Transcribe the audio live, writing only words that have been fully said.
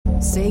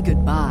Say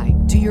goodbye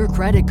to your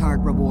credit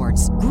card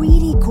rewards.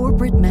 Greedy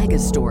corporate mega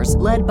stores,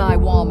 led by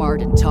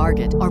Walmart and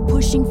Target, are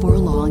pushing for a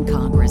law in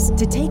Congress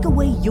to take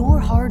away your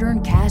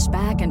hard-earned cash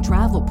back and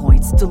travel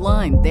points to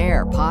line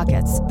their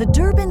pockets. The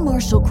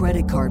Durbin-Marshall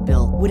credit card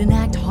bill would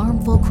enact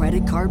harmful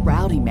credit card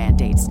routing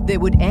mandates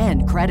that would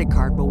end credit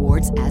card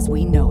rewards as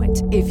we know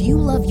it. If you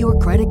love your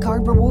credit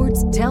card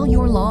rewards, tell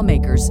your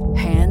lawmakers,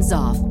 hands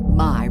off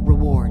my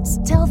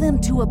rewards. Tell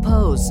them to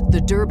oppose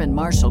the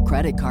Durbin-Marshall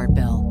credit card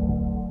bill.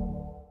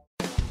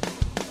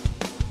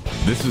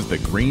 This is the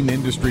Green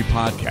Industry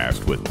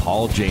Podcast with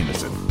Paul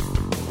Jameson.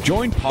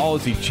 Join Paul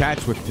as he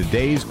chats with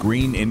today's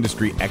green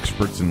industry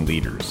experts and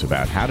leaders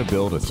about how to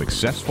build a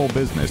successful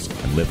business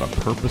and live a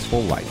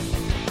purposeful life.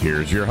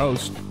 Here's your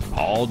host,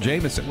 Paul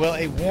Jameson. Well,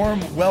 a warm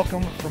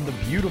welcome from the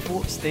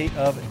beautiful state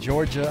of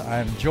Georgia.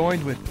 I'm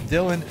joined with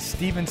Dylan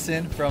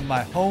Stevenson from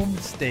my home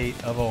state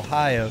of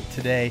Ohio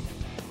today.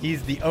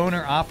 He's the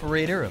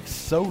owner-operator of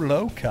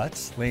Solo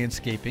Cuts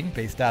Landscaping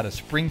based out of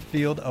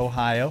Springfield,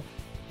 Ohio.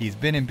 He's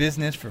been in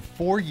business for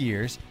 4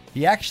 years.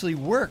 He actually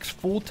works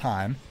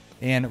full-time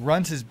and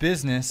runs his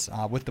business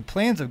with the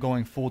plans of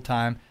going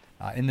full-time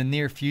in the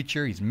near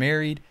future. He's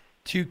married,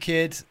 2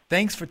 kids.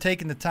 Thanks for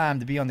taking the time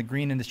to be on the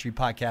Green Industry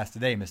Podcast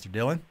today, Mr.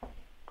 Dylan.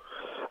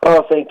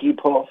 Oh, thank you,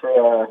 Paul,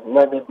 for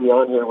letting me be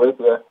on here with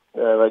you.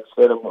 Like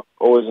I said, I'm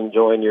always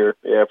enjoying your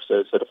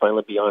episodes, so to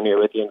finally be on here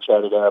with you and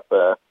chat it up,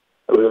 I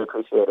really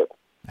appreciate it.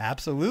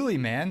 Absolutely,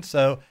 man.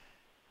 So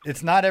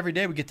it's not every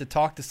day we get to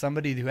talk to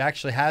somebody who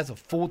actually has a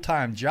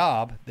full-time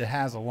job that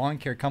has a lawn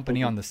care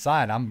company on the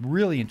side. I'm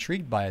really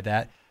intrigued by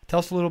that. Tell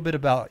us a little bit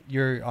about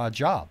your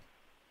job.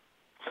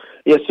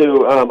 Yeah,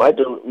 so I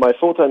do my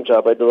full-time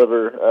job. I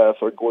deliver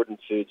for Gordon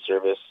Food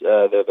Service.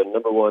 They're the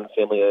number 1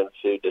 family-owned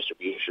food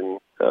distribution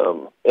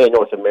in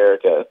North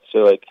America. So,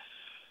 like,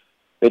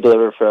 they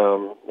deliver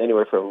from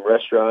anywhere from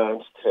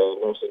restaurants to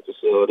nursing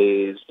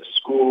facilities to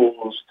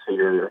schools to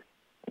your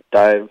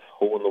dive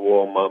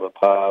hole-in-the-wall mom and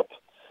pop.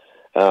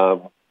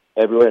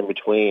 Everywhere in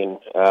between.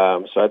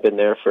 So I've been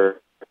there for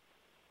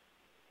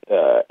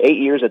 8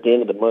 years at the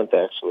end of the month,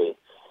 actually.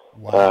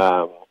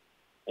 Wow.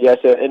 Yeah.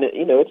 So, and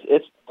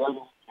it's done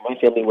my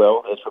family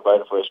well. It's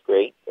provided for us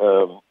great.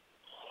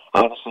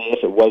 Honestly,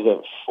 if it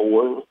wasn't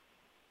for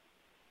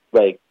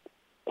like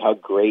how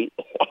great,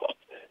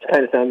 it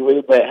kind of sounds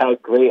weird, but how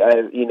great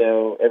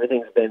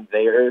everything's been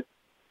there.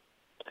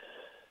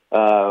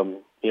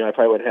 I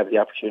probably wouldn't have the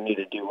opportunity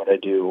to do what I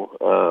do.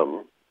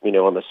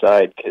 On the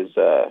side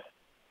because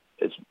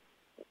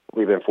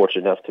we've been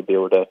fortunate enough to be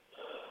able to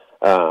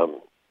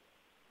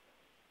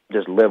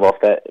just live off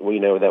that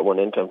that one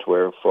income to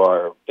where for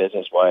our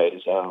business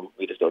wise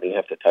we just don't even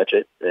have to touch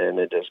it and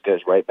it just goes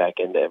right back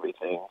into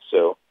everything.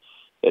 So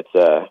it's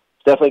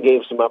definitely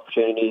gave some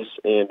opportunities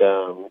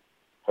and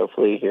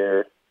hopefully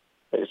here,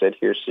 like I said,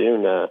 here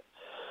soon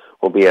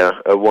will be a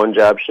one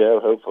job show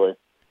hopefully.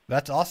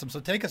 That's awesome. So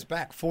take us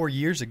back 4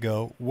 years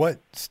ago. What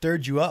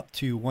stirred you up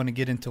to want to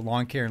get into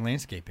lawn care and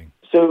landscaping?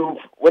 So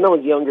when I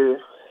was younger,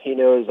 it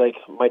was like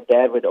my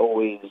dad would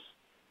always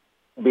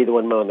be the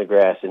one mowing the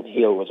grass, and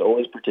he was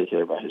always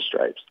particular about his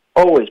stripes.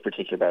 Always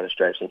particular about his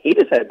stripes. And he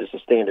just had just a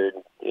standard,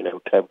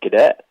 Cub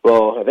Cadet.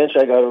 Well,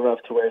 eventually I got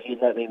enough to where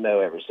he'd let me mow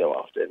every so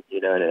often,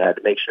 and I had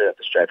to make sure that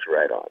the stripes were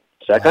right on.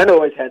 So I kind of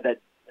always had that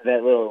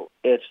little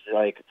itch,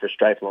 like, for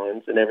stripe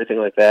lawns and everything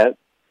like that.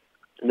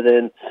 But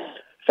then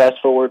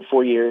fast forward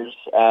 4 years,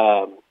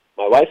 my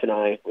wife and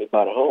I, we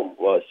bought a home.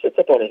 Well, it sits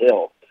up on a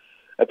hill.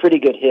 A pretty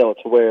good hill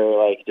to where,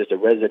 like, just a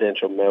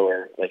residential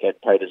mower, like,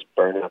 I'd probably just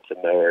burn up the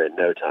mower in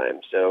no time.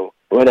 So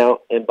went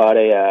out and bought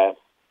a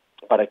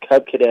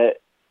Cub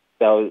Cadet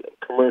that was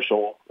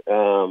commercial.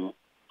 I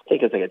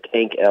think it's like a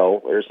Tank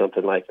L or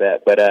something like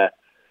that. But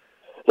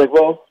like,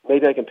 well,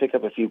 maybe I can pick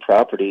up a few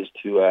properties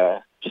to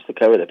just to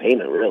cover the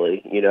payment,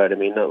 really. You know what I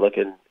mean? Not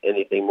looking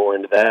anything more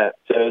into that.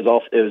 So it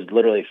was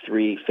literally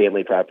 3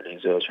 family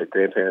properties. It was her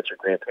grandparents'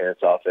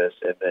 office,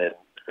 and then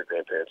her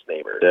grandparents'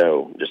 neighbor.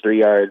 So just 3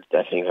 yards.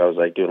 I think I was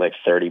like doing like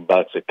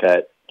 $30 a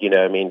cut. You know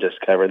what I mean? Just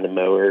covering the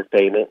mower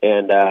payment.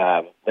 And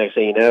next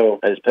thing you know,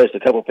 I just posted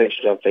a couple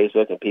pictures on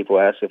Facebook, and people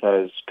asked if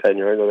I was cutting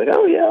your hair. I was like,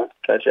 oh, yeah,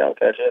 I'll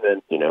cut you.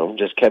 And,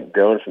 just kept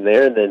growing from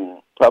there. And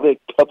then probably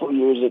a couple of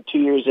years, 2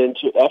 years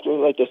into, after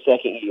like the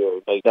second year,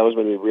 like that was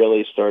when we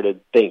really started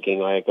thinking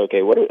like,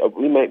 okay,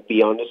 we might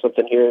be onto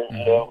something here.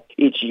 Mm-hmm.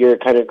 Each year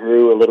it kind of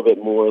grew a little bit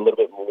more.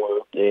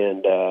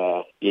 And,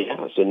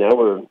 so now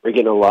we're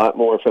getting a lot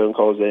more phone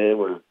calls in.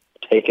 We're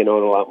taking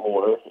on a lot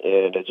more,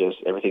 and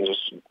everything's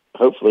just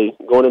hopefully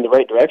going in the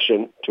right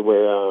direction to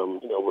where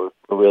we're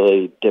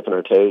really dipping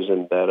our toes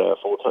in that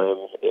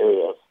full-time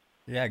area.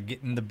 Yeah,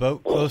 getting the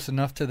boat close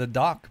enough to the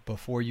dock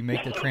before you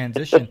make the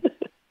transition.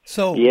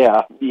 So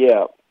yeah.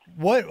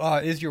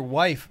 What is your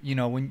wife?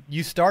 When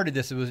you started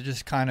this, it was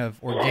just kind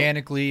of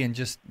organically and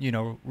just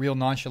real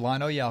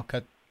nonchalant. Oh yeah, I'll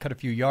cut a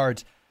few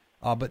yards.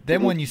 But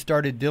then when you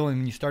started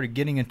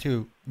getting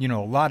into a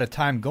lot of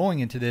time going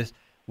into this,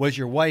 was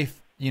your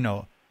wife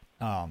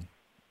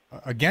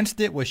against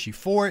it? Was she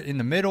for it? In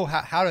the middle?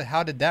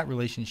 How did that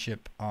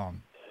relationship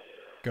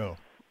go?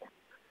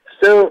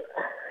 So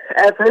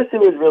At first, it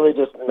was really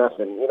just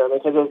nothing,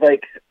 because it was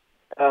like,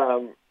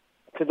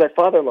 because my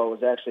father-in-law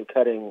was actually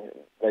cutting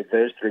like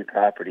those 3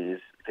 properties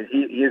because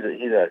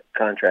he's a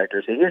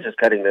contractor, so he was just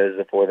cutting those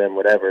for them,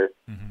 whatever.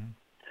 Mm-hmm.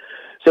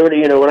 So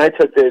when I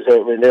took those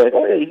over, and they're like,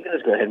 "Oh yeah, you can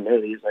just go ahead and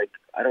mow these." Like,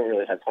 I don't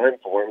really have time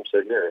for them,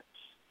 so here.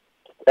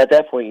 At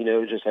that point, it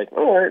was just like,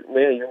 "Oh, all right,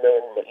 man, you're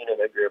mowing,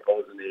 my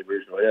grandpa's and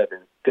neighbors,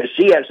 whatever." Because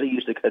she actually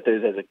used to cut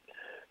those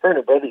her and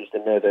her brother used to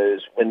mow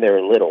those when they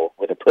were little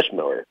with a push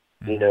mower.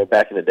 Mm-hmm.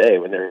 Back in the day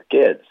when they were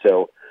kids.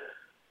 So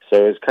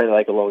it was kind of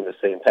like along the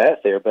same path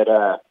there. But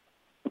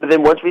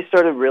then once we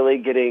started really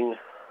getting,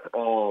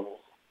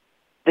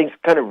 things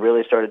kind of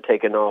really started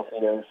taking off,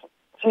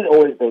 she's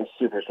always been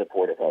super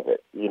supportive of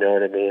it. You know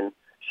what I mean?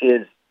 She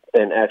has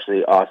been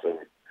actually awesome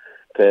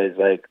because,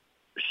 like,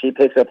 she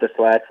picks up the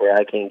slack where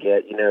I can't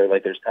get,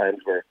 like there's times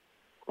where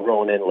we're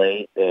rolling in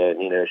late and,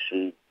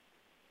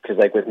 because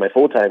like with my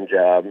full-time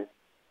job,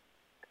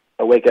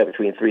 I wake up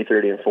between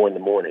 3:30 and 4 in the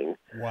morning.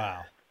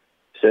 Wow.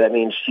 So that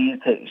means she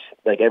takes,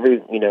 like, every,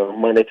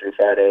 Monday through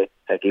Friday,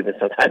 heck, even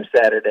sometimes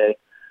Saturday,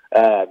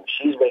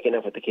 she's waking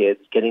up with the kids,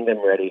 getting them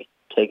ready,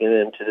 taking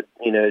them to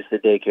the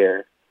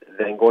daycare,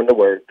 then going to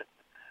work,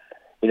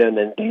 and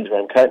then days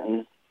when I'm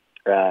cutting,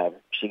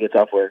 she gets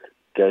off work,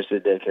 goes to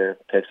the daycare,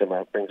 picks them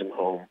up, brings them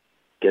home,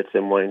 gets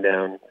them wind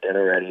down,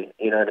 dinner ready,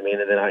 you know what I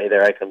mean? And then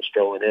I come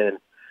strolling in.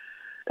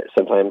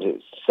 Sometimes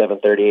it's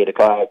 7:30, 8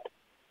 o'clock.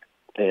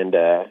 And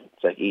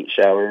it's like eat,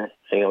 shower,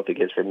 hang out with the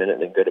kids for a minute,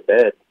 and then go to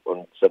bed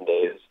on some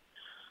days.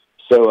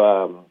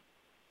 So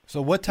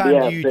what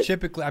time do you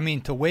typically,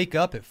 to wake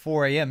up at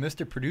 4 a.m.,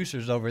 Mr.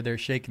 Producer's over there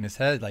shaking his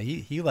head like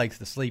he likes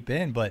to sleep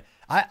in, but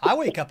I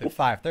wake up at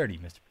 5:30,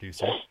 Mr.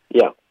 Producer.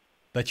 Yeah.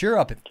 But you're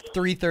up at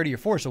 3:30 or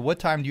 4, so what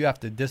time do you have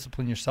to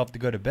discipline yourself to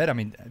go to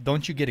bed?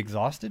 Don't you get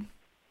exhausted?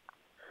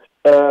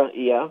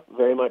 Yeah,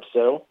 very much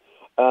so.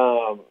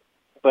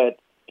 But,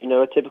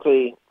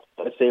 typically,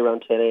 I'd say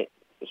around 10,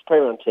 it's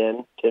probably around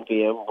 10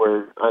 p.m.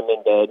 where I'm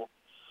in bed.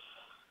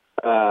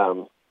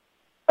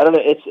 I don't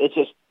know. It's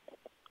just,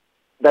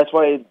 that's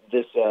why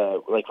this,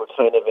 we're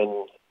kind of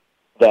in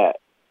that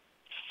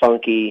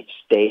funky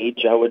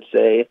stage, I would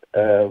say,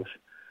 of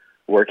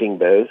working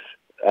both.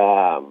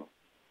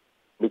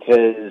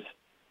 Because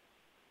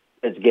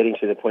it's getting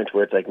to the point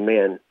where it's like,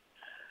 man,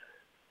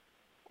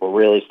 we're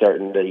really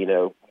starting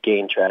to,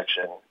 gain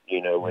traction,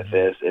 with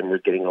this, and we're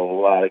getting a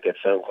lot of good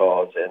phone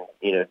calls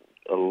and,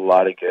 a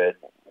lot of good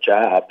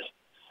jobs.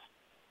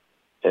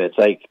 And it's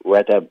like we're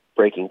at that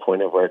breaking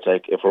point of where it's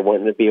like if we're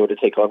wanting to be able to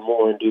take on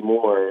more and do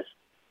more,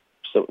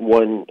 so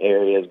one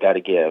area's got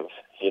to give.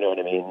 You know what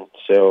I mean?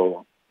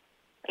 So,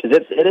 because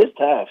it is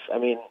tough.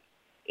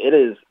 It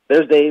is.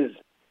 There's days.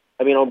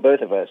 On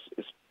both of us,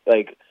 it's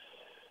like,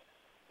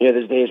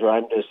 there's days where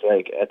I'm just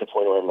like at the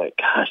point where I'm like,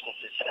 gosh,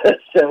 this is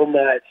so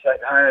much.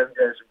 Like I am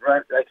just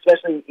run. Like,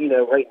 especially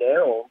right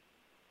now,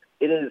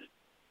 it is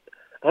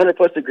 100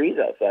 plus degrees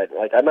outside.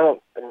 Like I'm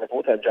out in my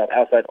full-time job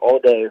outside all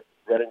day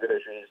running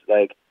groceries,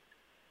 like,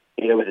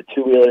 with a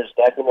 2-wheeler,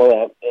 stack them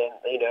all up, and,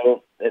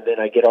 and then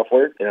I get off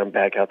work and I'm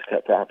back out to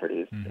cut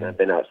properties. Mm-hmm. And I've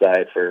been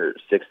outside for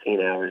 16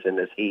 hours in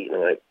this heat,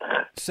 and I'm like,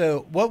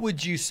 So what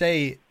would you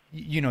say,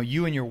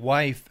 you and your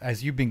wife,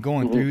 as you've been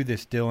going through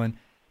this, Dylan,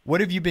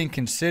 what have you been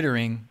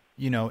considering,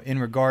 in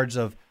regards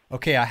of,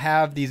 okay, I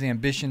have these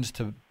ambitions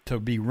to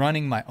be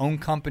running my own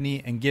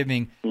company and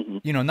giving,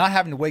 not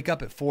having to wake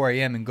up at 4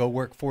 a.m. and go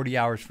work 40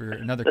 hours for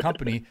another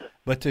company,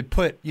 but to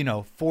put,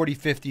 40,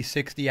 50,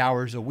 60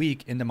 hours a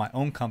week into my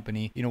own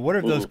company. What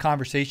have those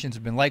conversations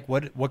been like?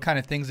 What kind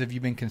of things have you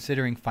been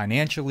considering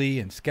financially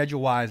and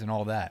schedule-wise and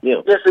all that? Yeah,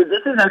 so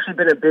this has actually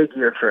been a big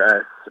year for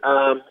us.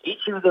 Each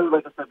year, though,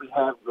 like I said, we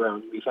have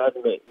grown. We've had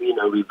to make,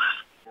 we've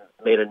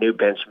made a new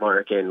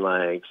benchmark in,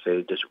 like,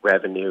 say, just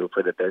revenue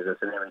for the business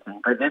and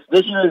everything. But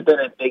this year has been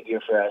a big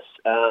year for us.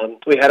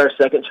 We had our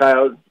second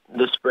child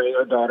this spring,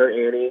 our daughter,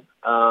 Annie.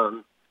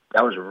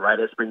 That was right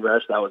at Spring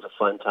Rush. That was a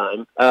fun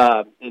time.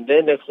 And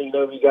then next thing you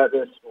know, we got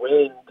this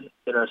wind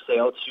in our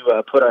sail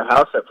to put our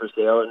house up for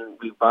sale, and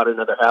we bought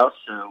another house.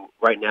 So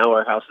right now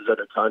our house is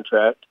under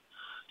contract.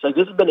 So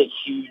this has been a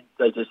huge,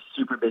 just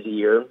super busy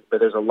year, but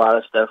there's a lot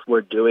of stuff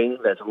we're doing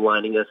that's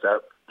lining us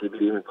up to be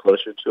even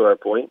closer to our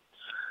point.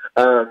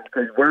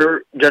 Because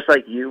we're just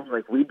like you,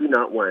 we do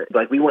not want,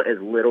 we want as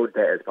little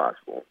debt as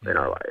possible in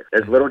our life,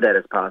 as little debt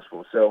as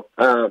possible. So,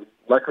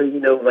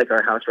 luckily,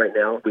 our house right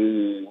now,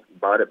 we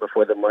bought it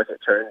before the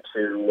market turned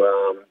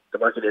to, the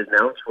market is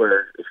now,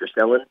 where if you're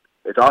selling,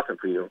 it's awesome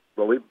for you.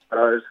 Well, we bought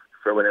ours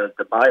for when I was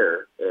the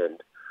buyer,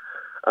 and,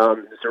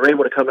 so we're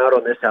able to come out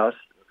on this house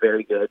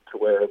very good to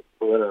where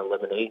we're going to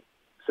eliminate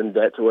some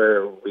debt to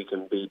where we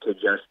can be to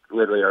just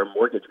literally our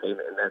mortgage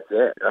payment, and that's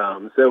it.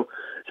 So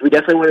we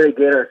definitely want to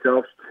get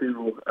ourselves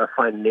to a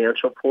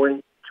financial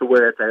point to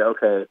where it's like,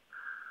 okay,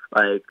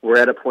 we're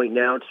at a point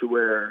now to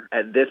where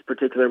at this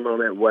particular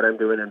moment, what I'm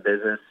doing in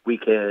business, we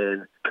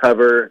can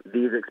cover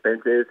these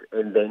expenses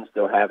and then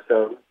still have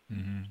some.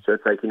 Mm-hmm. So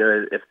it's like,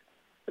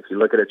 if you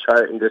look at a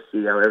chart and just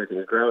see how everything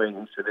is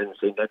growing, so then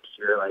say next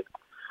year,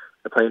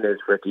 the plan is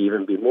for it to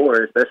even be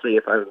more, especially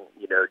if I'm,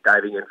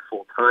 diving in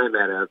full time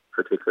at a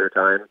particular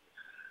time.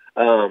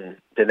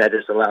 Then that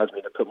just allows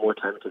me to put more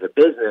time into the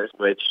business,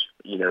 which,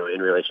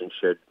 in relation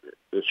it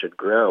should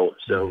grow.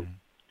 So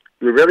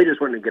we really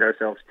just want to get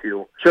ourselves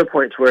to a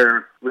point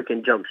where we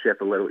can jump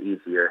ship a little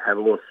easier, have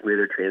a little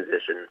smoother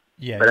transition.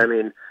 Yeah. But I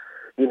mean,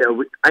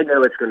 I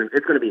know it's going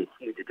to be a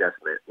huge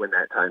adjustment when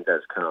that time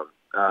does come.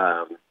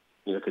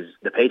 Because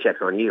the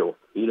paycheck's on you,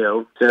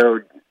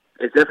 So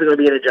it's definitely going to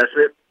be an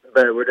adjustment,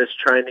 but we're just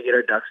trying to get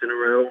our ducks in a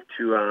row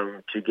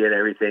to get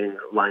everything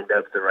lined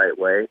up the right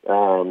way.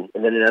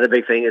 And then another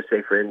big thing is,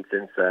 say, for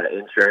instance,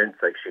 insurance.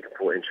 Like, she can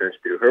pull insurance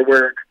through her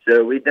work.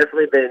 So we've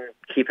definitely been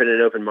keeping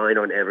an open mind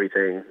on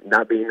everything,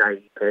 not being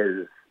naive,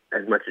 because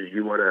as much as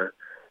you want to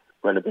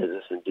run a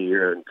business and do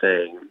your own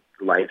thing,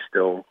 life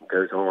still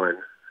goes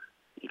on.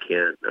 You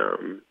can't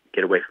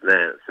get away from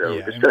that. So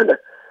just trying to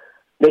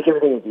make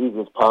everything as easy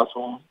as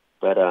possible,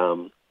 but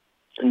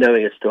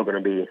knowing it's still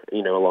going to be,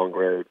 a long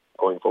road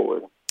going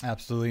forward.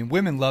 Absolutely. And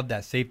women love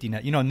that safety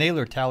net.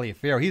 Naylor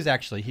Taliaferro, he's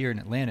actually here in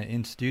Atlanta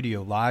in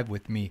studio live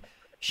with me,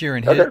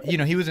 sharing his,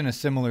 he was in a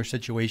similar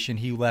situation.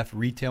 He left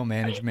retail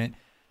management,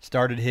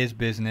 started his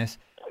business.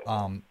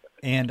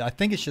 And I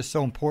think it's just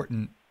so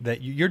important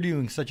that you're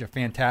doing such a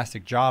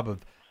fantastic job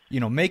of,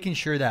 making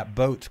sure that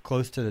boat's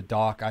close to the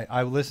dock.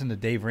 I listen to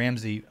Dave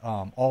Ramsey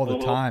all the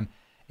time,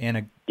 and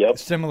a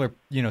similar,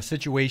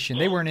 situation.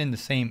 They weren't in the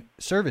same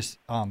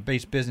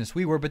service-based business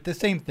we were, but the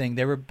same thing.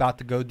 They were about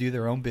to go do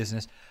their own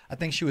business. I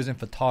think she was in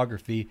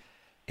photography,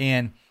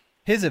 and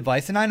his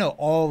advice, and I know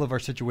all of our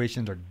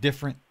situations are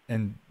different,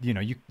 and,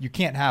 you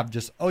can't have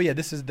just,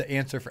 this is the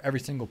answer for every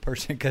single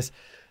person, because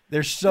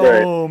there's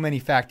so many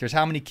factors.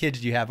 How many kids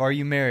do you have? Are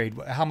you married?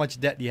 How much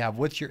debt do you have?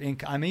 What's your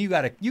income? I mean,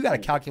 you gotta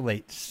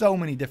calculate so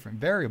many different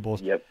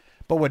variables. Yep.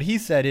 But what he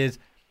said is,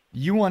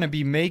 you want to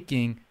be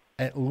making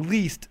at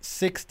least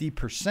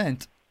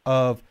 60%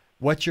 of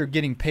what you're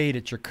getting paid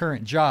at your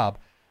current job.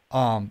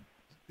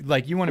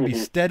 Like, you want to be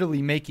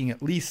steadily making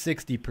at least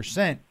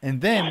 60%,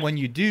 and then when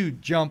you do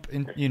jump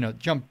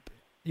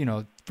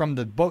from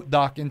the boat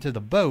dock into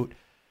the boat,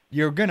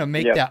 you're gonna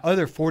make that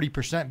other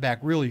 40% back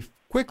really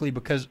quickly,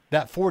 because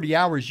that 40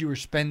 hours you were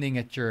spending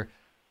at your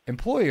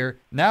employer,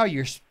 now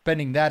you're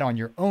spending that on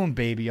your own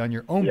baby, on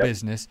your own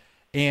business,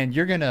 and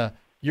you're gonna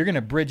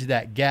bridge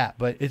that gap.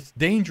 But it's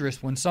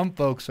dangerous when some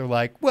folks are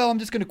like, well, I'm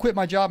just gonna quit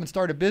my job and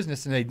start a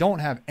business, and they don't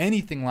have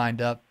anything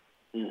lined up,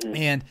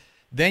 and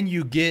then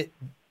you get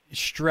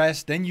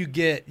stressed, then you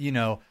get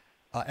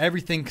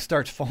everything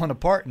starts falling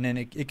apart, and then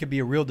it could be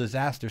a real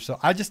disaster. So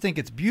I just think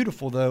it's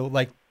beautiful, though,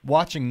 like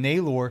watching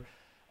Naylor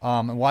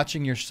and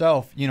watching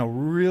yourself,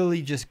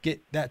 really just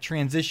get that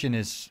transition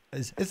is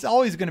it's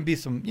always going to be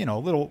some,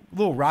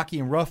 little rocky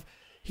and rough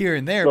here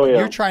and there, but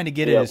you're trying to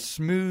get it as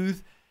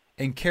smooth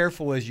and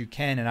careful as you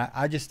can. And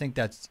I just think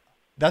that's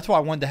why I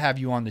wanted to have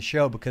you on the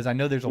show, because I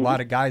know there's a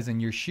lot of guys in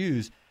your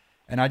shoes,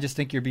 and I just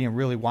think you're being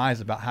really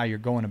wise about how you're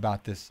going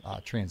about this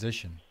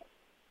transition.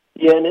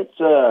 Yeah, and it's,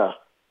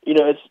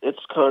 it's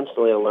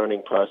constantly a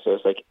learning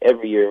process. Like,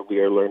 every year we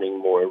are learning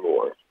more and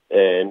more,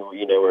 and,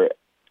 we're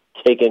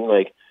taking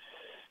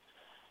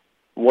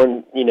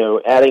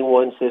adding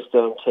one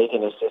system,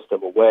 taking a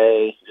system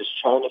away, just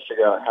trying to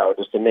figure out how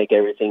just to make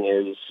everything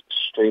as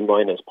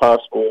streamlined as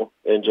possible,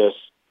 and just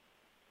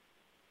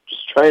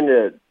trying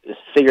to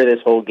figure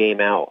this whole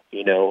game out,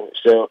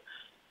 So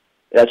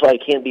that's why I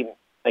can't be,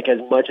 as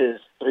much as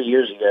 3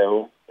 years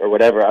ago or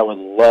whatever, I would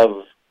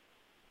love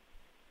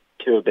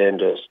to have been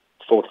just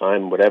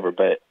full-time, whatever,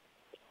 but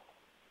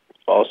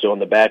also on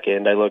the back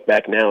end, I look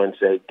back now and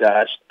say,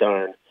 gosh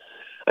darn,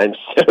 I'm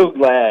so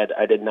glad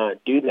I did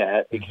not do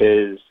that,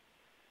 because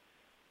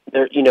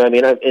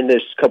in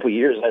this couple of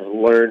years, I've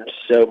learned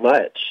so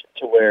much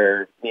to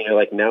where,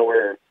 now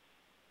we're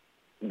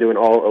doing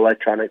all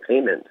electronic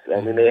payments.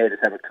 I mean, they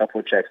just have a couple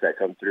of checks that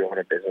come through on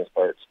our business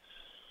parts,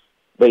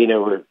 but,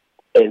 we're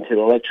into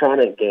the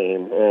electronic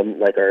game.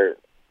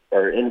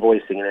 Our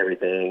invoicing and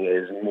everything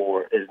is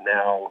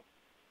now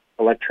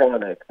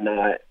electronic,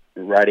 not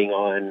writing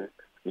on,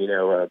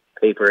 a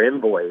paper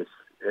invoice,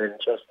 and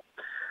just,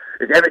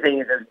 everything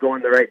is just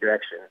going the right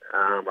direction.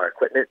 Our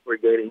equipment, we're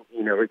getting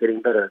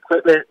better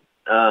equipment.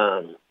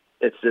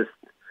 It's just,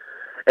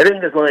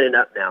 everything is lining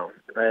up now.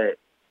 But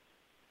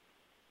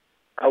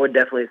I would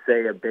definitely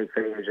say a big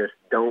thing is just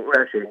don't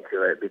rush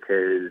into it,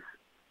 because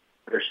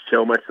there's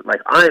so much,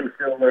 I'm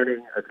still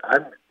learning.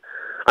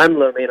 I'm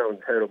low man on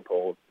the totem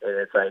pole, and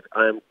it's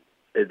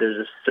there's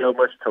just so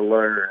much to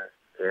learn,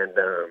 and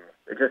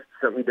it's just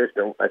something you just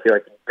I feel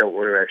like you don't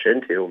want to rush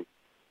into,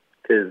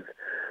 because,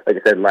 like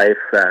I said, life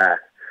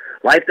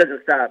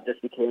doesn't stop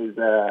just because,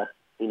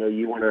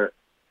 you want to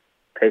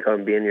take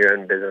on being your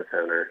own business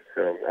owner.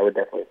 So I would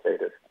definitely say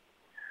just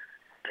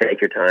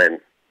take your time.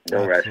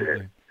 Don't rush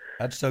it.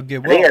 That's so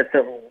good. I think that's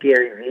something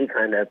Gary Vee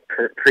kind of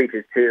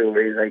preaches too,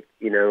 where he's like,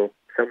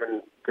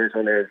 someone goes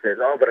on there and says,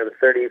 oh, but I'm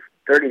 30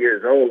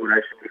 years old and I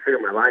should be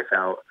figuring my life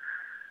out.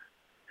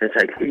 And it's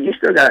like, you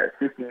still got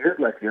 50 years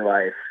left in your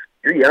life.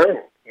 You're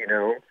young,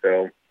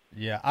 so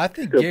Yeah, I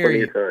think Still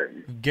Gary plenty of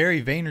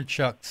time.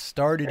 Vaynerchuk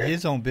started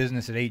his own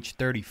business at age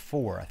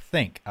 34, I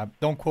think.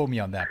 Don't quote me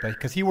on that, but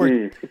because he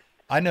worked,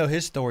 I know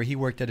his story. He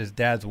worked at his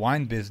dad's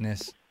wine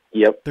business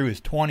Yep. through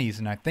his 20s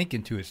and I think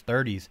into his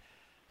 30s.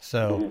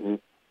 So,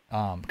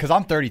 Mm-hmm. because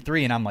I'm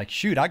 33 and I'm like,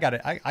 shoot, I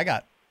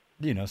got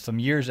some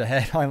years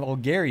ahead on little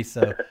Gary.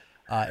 So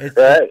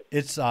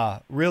it's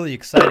really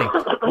exciting.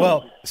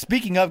 Well,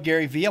 speaking of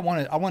Gary V, I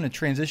want to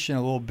transition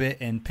a little bit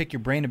and pick your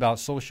brain about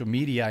social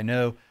media. I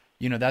know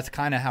that's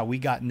kind of how we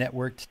got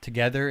networked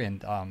together,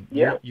 and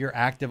you're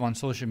active on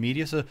social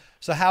media. So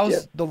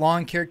how's the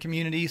lawn care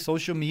community,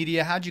 social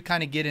media? How'd you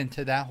kind of get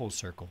into that whole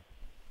circle?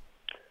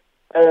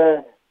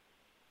 I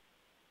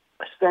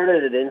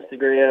started at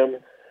Instagram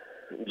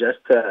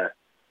just to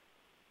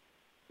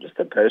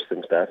post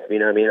some stuff.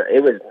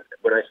 It was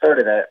when I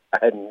started that,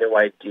 I had no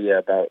idea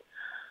about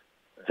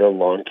the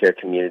lawn care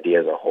community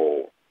as a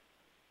whole.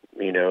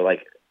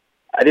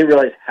 I didn't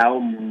realize how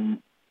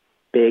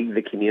big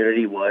the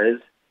community was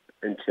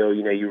until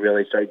you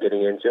really start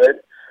getting into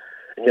it,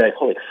 and you're like,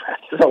 holy crap,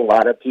 there's a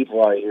lot of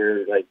people out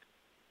here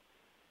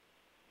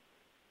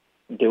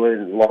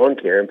doing lawn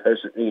care and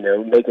posting,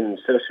 making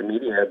social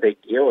media a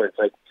big deal. It's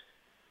like,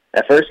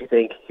 at first you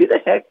think,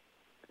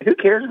 who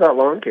cares about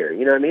lawn care?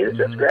 It's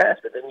just grass.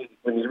 But then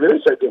when you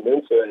really start getting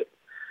into it,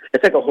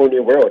 it's like a whole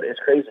new world. It's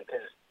crazy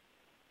because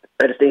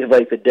I just think of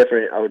the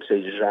different, I would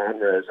say,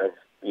 genres of,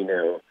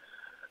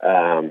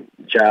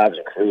 jobs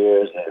and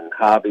careers and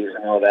hobbies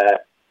and all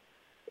that.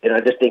 And I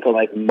just think of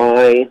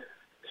my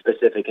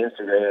specific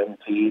Instagram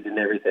feed and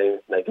everything.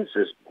 It's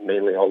just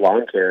mainly all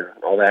lawn care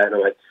and all that. And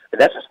I'm like, and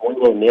that's just one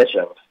little niche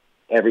of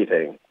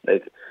everything.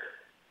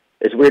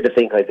 It's weird to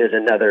think there's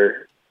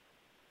another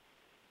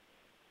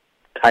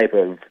type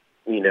of,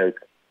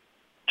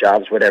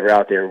 jobs, whatever,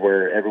 out there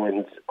where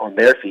everyone's on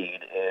their feed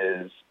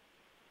is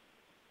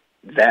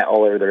that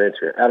all over their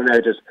Instagram. I don't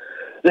know, just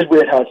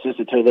weird how it's just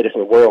a totally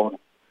different world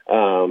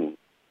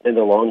in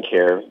the lawn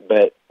care.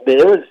 But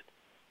it was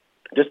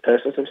just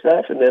posting some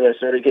stuff, and then I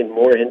started getting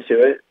more into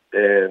it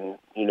and,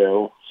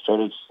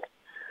 started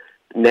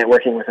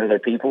networking with other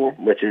people,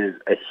 which is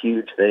a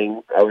huge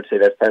thing. I would say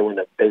that's probably one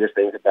of the biggest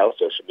things about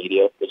social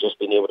media, is just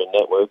being able to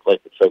network with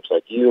folks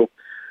like you.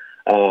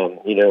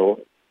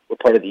 We're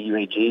part of the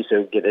UAG,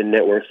 so get a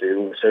network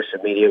through social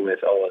media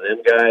with all of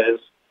them guys,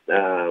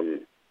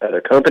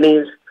 other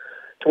companies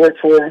to work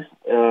for.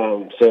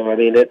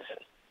 It's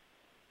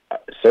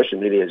social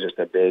media is just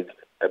a big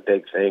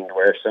thing.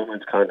 Where if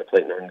someone's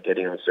contemplating on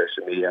getting on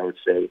social media, I would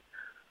say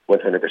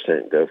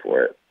 100% go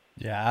for it.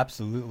 Yeah,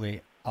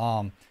 absolutely.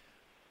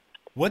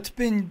 What's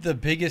been the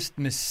biggest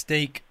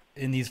mistake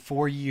in these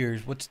 4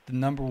 years? What's the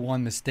number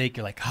one mistake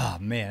you're like, oh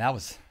man,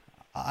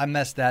 I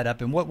messed that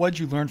up? And what'd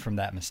you learn from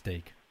that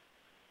mistake?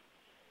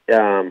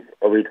 Are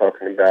we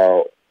talking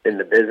about in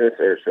the business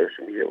or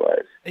social media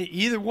wise?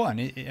 Either one.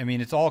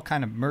 It's all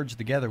kind of merged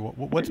together.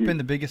 What's been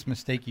the biggest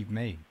mistake you've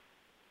made?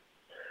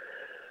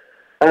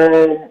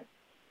 I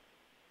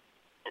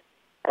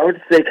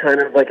would say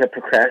kind of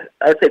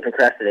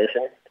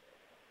procrastination.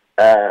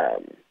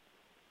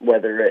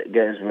 Whether it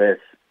goes with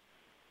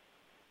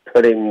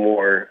putting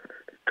more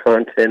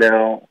content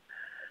out,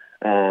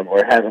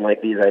 or having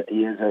these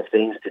ideas of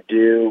things to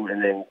do,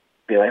 and then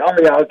be like, oh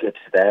yeah, I'll get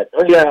to that.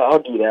 Oh yeah, I'll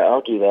do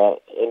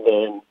that. And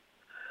then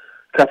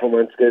a couple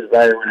months goes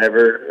by or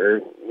whatever,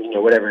 or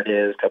whatever it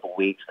is, a couple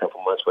weeks,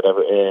 couple months,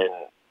 whatever, and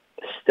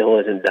it still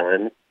isn't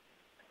done.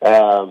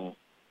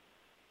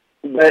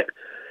 But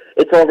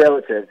it's all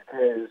relative,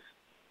 because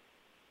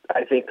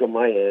I think on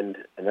my end,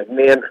 I'm like,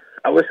 man,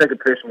 I wish I could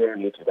post more on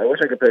YouTube. I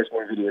wish I could post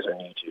more videos on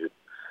YouTube.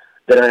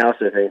 Then I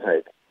also think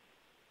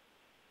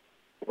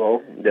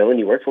well, Dylan,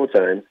 you work full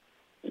time,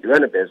 you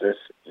run a business,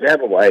 you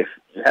have a wife,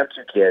 you have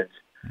 2 kids.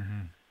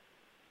 Mm-hmm.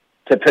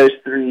 To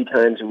post 3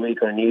 times a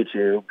week on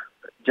YouTube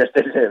just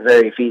isn't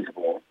very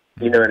feasible.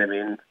 You know what I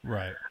mean?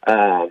 Right.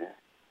 I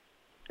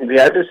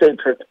would just say,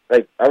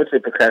 I would say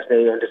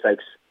procrastinating on just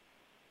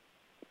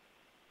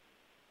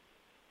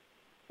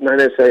not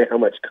necessarily how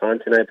much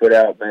content I put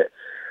out, but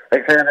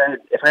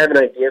if I have an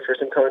idea for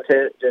some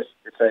content, just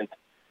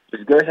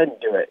go ahead and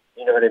do it.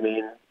 You know what I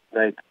mean?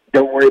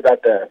 Don't worry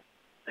about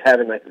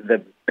having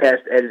the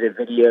best edited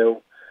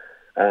video.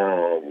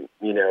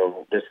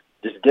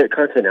 Just get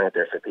content out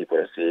there for people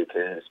to see,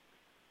 because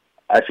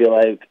I feel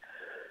like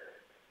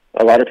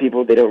a lot of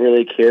people, they don't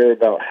really care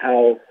about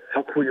how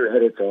cool your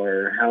edits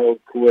are, how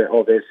cool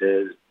all this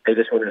is. They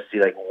just want to see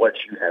what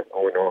you have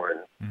going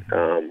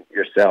on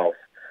yourself.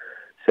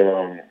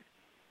 So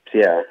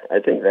yeah, I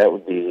think that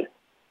would be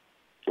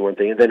one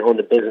thing. And then on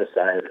the business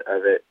side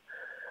of it,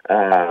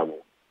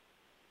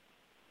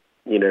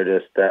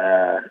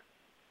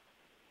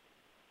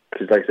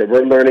 because like I said,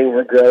 we're learning,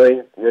 we're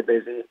growing, we're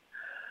busy.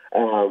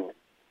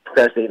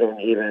 Procrastinating on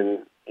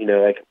even,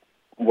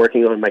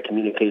 working on my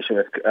communication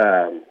with,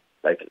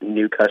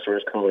 new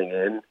customers calling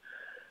in.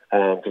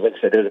 Because like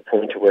I said, there's a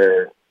point to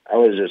where I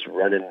was just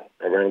running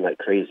around like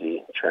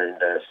crazy, trying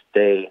to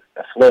stay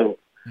afloat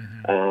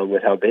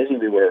with how busy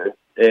we were.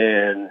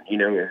 And,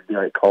 it'd be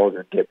calls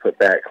would get put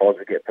back.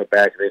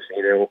 They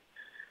say,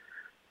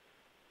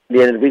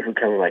 the end of the week would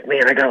come like,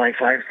 man, I got like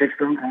 5, 6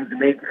 phone calls to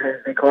make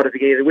because they called at the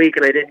beginning of the week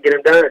and I didn't get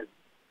them done.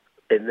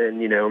 And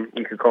then,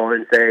 you could call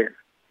in and say,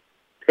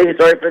 hey,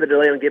 sorry for the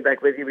delay. I'll get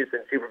back with you. We've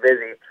been super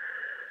busy.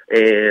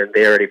 And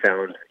they already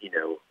found,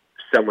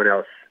 someone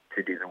else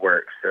to do the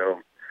work.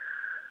 So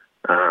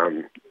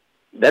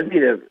that'd be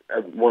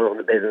one on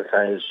the business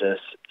side, is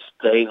just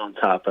staying on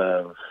top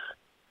of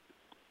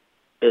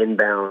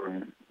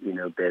inbound,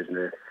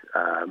 business,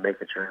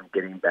 making sure I'm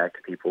getting back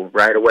to people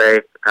right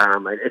away.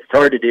 It's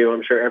hard to do.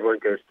 I'm sure everyone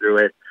goes through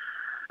it,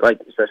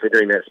 like especially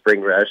during that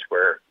spring rush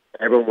where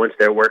everyone wants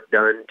their work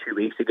done 2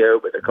 weeks ago,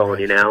 but they're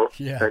calling you now,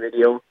 kind of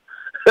deal.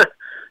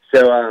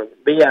 So,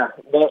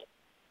 but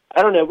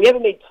I don't know. We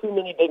haven't made too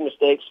many big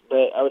mistakes,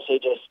 but I would say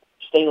just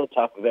staying on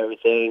top of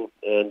everything.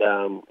 And,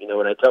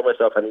 when I tell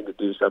myself I need to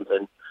do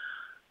something,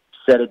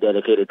 set a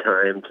dedicated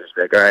time. Just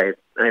like, all right,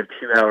 I have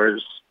 2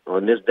 hours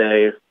on this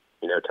day.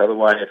 Tell the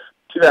wife,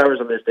 2 hours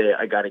on this day,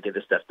 I got to get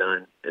this stuff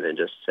done, and then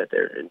just sit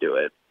there and do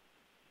it.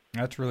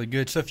 That's really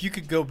good. So if you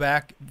could go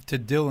back to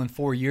Dylan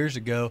 4 years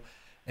ago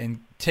and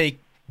take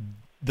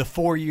the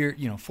 4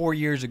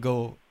 years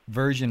ago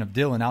version of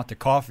Dylan out to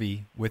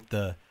coffee with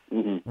the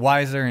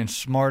wiser and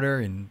smarter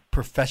and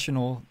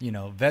professional,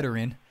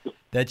 veteran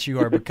that you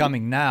are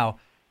becoming now,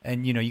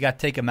 and you got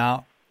to take him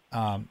out.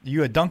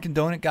 You a Dunkin'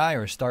 Donut guy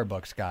or a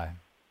Starbucks guy?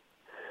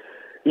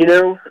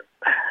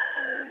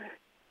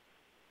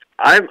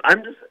 I'm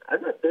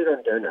not big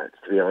on donuts,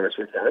 to be honest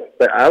with you.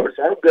 But I would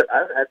have to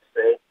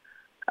say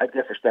I'd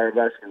go for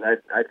Starbucks because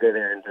I'd go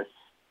there and just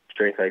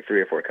drink like 3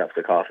 or 4 cups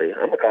of coffee.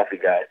 I'm a coffee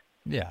guy.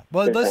 Yeah.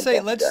 Well, let's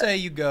say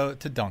you go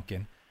to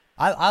Dunkin'.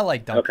 I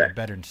like Dunkin'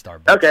 better than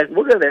Starbucks. Okay,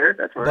 we'll go there.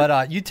 That's fine.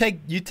 But you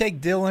take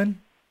Dylan,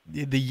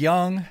 the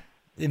young,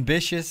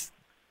 ambitious,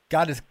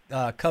 got his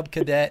Cub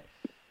Cadet,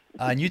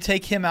 and you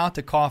take him out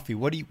to coffee.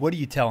 What are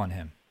you telling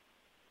him?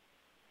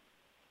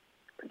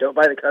 Don't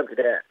buy the Cub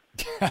Cadet.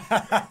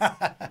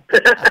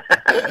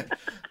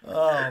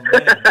 Oh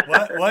man!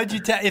 What'd you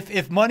tell?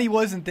 If money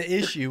wasn't the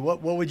issue,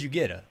 what would you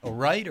get? A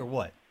right or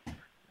what?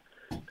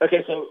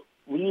 Okay, so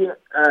we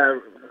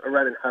are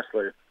running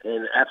Hustler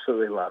and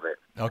absolutely love it.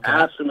 Okay,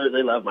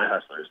 absolutely love my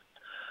Hustlers.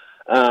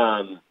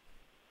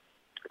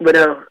 But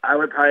no, I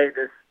would probably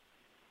just,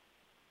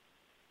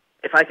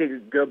 if I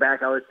could go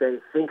back, I would say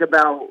think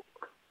about,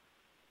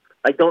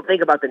 don't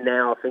think about the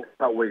now. Think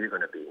about where you're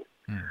going to be.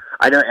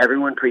 I know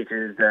everyone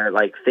preaches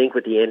think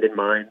with the end in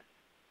mind,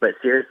 but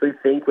seriously,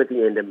 think with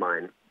the end in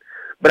mind.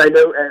 But I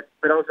know,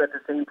 but also at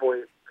the same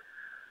point,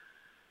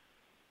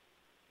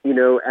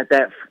 at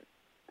that,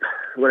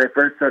 when I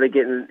first started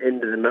getting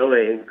into the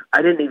mowing,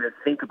 I didn't even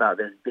think about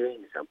this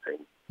being something.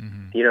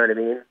 Mm-hmm. You know what I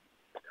mean?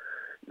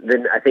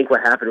 Then I think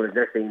what happened was,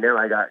 next thing you know,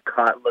 I got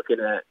caught looking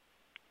at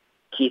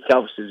Keith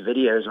Elvis's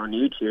videos on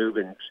YouTube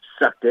and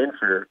sucked in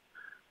for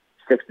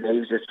 6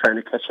 days just trying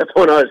to catch up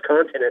on all his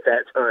content at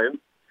that time.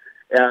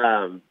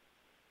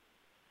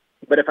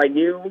 But if I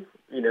knew,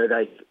 when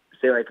I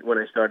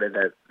started,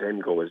 that the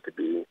end goal was to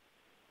be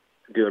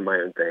doing my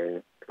own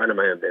thing, running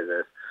my own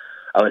business,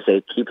 I would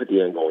say keep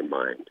the end goal in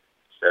mind.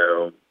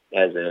 So,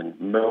 as in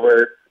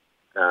mower,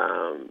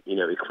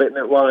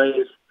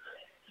 equipment-wise,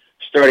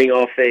 starting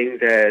off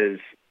things as,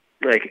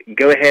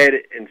 go ahead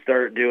and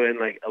start doing,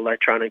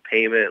 electronic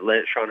payment,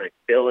 electronic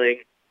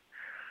billing,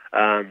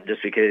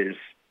 just because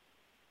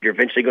you're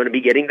eventually going to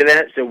be getting to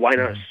that. So why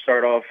not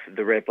start off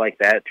the rip like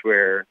that, to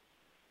where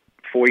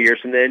 4 years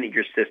from then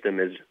your system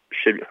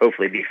should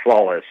hopefully be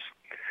flawless,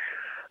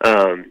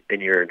 and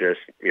you're just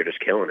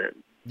killing it.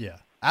 Yeah,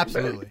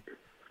 absolutely.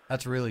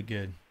 That's really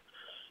good.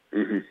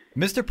 Mm-hmm.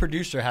 Mr.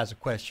 Producer has a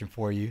question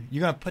for you. You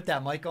gonna put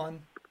that mic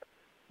on,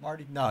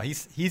 Marty? No, he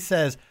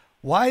says,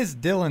 why is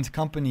Dylan's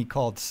company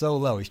called So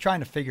Low? He's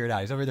trying to figure it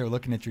out. He's over there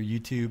looking at your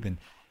YouTube and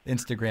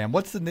Instagram.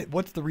 What's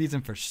the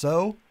reason for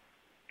So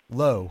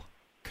Low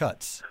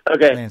Cuts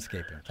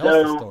Landscaping? Tell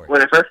us the story.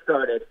 When I first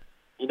started,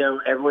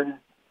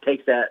 everyone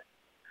takes that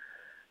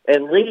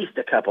at least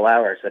a couple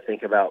hours to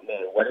think about,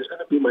 man, what is going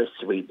to be my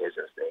sweet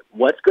business name?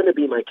 What's going to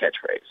be my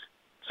catchphrase?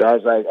 So I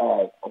was like,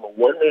 oh, I'm a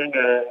one-man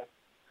guy.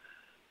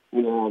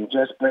 I'm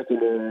just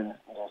breaking in.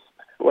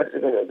 What's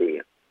it going to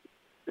be?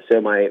 So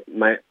I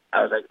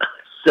was like,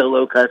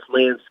 Solo Cuts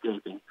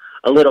Landscaping.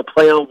 A little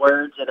play on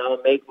words, and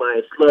I'll make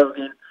my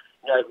slogan,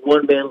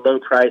 one man, low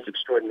price,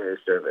 extraordinary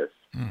service.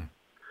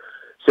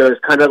 So it's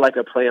kind of like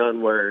a play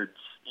on words,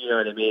 you know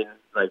what I mean?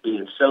 Like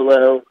being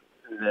solo,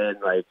 and then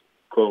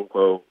quote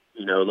unquote,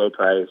 low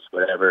price,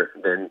 whatever.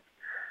 Then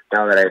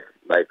now that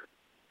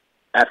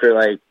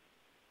after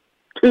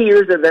 2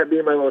 years of that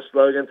being my little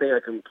slogan thing, I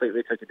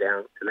completely took it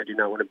down, because I do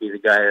not want to be the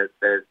guy that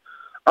says,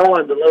 oh,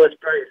 I'm the lowest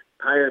price,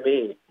 hire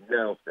me.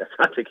 No, that's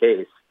not the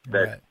case.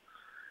 Right.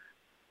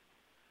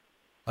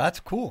 Well, that's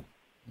cool.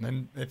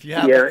 And if you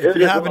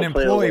have an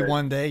employee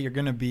one day, you're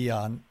going to be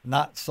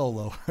not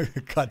Solo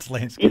Cuts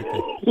Landscaping.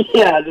 Once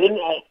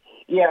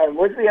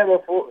we have a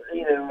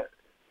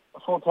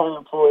full-time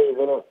employee,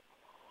 then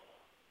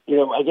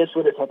I guess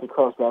we'll just have to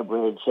cross that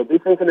bridge. So be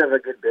thinking of a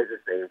good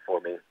business name for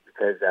me,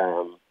 because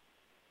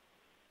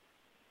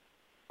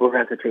we're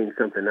going to have to change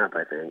something up,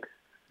 I think.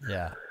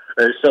 Yeah.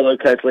 or Solo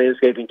Cuts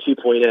Landscaping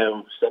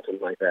 2.0, something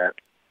like that.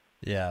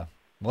 Yeah.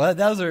 Well,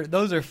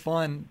 those are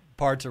fun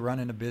parts of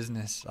running a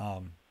business.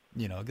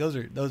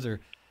 Those are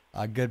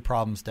good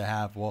problems to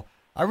have. Well,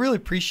 I really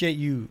appreciate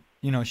you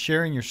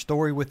sharing your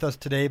story with us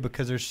today,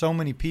 because there's so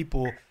many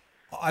people,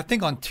 I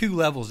think, on two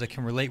levels that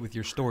can relate with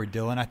your story,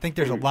 Dylan. I think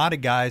there's a lot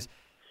of guys.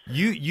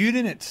 You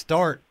didn't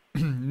start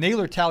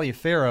Naylor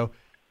Taliaferro.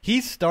 He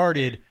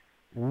started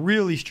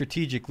really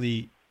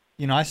strategically.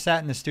 I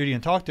sat in the studio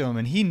and talked to him,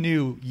 and he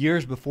knew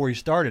years before he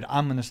started,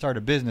 I'm going to start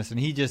a business, and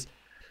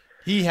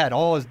he had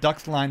all his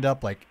ducks lined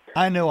up. Like,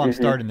 I know I'm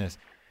starting this.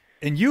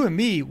 And you and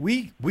me,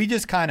 we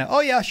just kind of,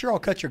 oh yeah, sure, I'll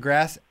cut your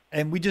grass.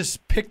 And we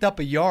just picked up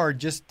a yard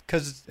just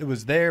because it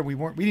was there. We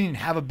didn't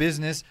have a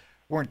business.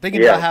 Weren't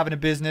thinking about having a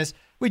business.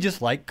 We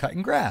just like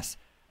cutting grass.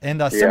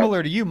 And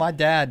similar to you, my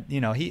dad,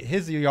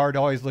 his yard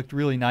always looked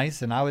really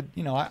nice, and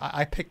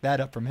I picked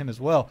that up from him as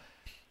well.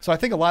 So I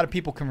think a lot of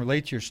people can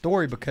relate to your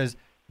story because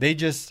they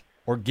just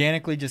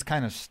organically just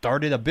kind of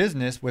started a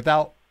business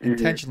without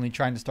intentionally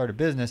trying to start a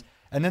business.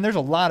 And then there's a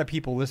lot of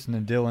people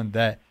listening to Dylan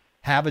that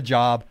have a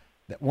job,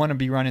 that want to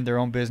be running their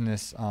own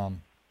business,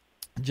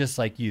 just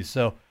like you.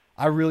 So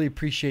I really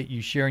appreciate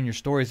you sharing your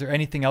story. Is there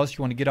anything else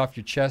you want to get off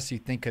your chest you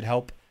think could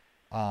help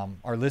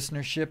our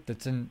listenership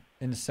that's in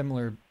a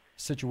similar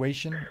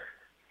situation?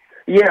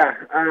 Yeah.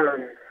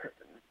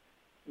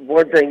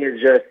 One thing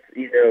is just,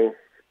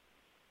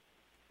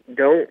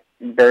 don't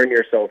burn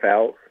yourself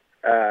out.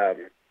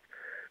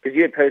 Because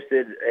you had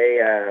posted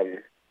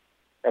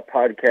a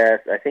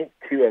podcast, I think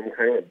two of them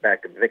kind of went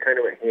back. They kind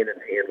of went hand in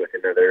hand with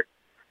another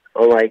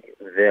on, like,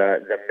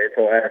 the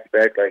mental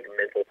aspect, like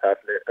mental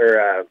toughness,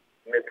 or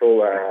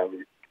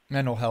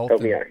mental health.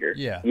 Help me out here.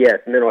 Yeah. Yes,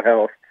 mental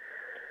health.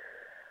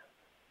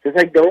 Just,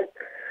 like,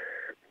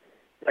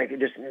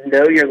 just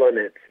know your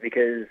limits,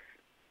 because,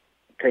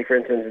 take, for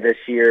instance, this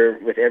year,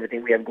 with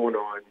everything we have going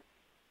on,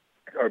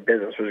 our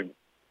business was,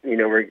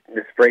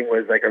 the spring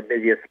was, like, our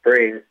busiest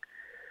spring.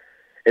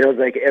 And it was,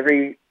 like,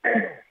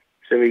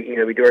 so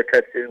we do our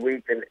cuts through the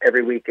week, and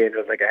every weekend it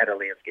was like I had a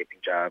landscaping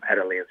job.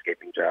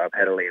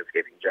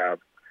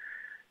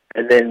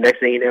 And then next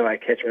thing you know, I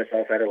catch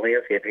myself at a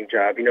landscaping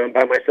job. I'm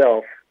by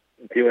myself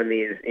doing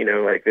these,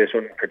 like this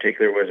one in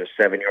particular was a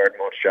 7-yard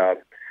mulch job.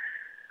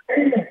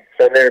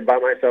 So I'm there by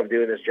myself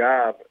doing this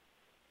job,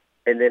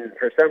 and then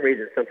for some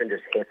reason something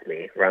just hits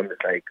me where I'm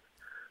just like,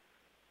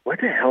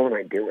 what the hell am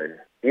I doing?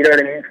 You know what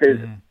I mean? Because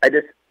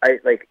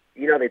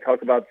they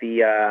talk about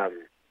the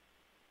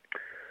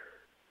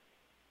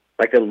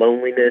like the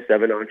loneliness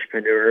of an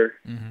entrepreneur.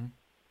 Mm-hmm.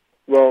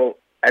 Well,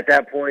 at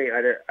that point,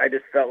 I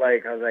just felt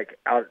like I was like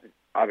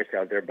obviously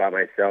out there by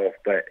myself,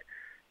 but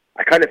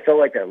I kind of felt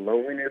like that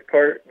loneliness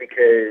part,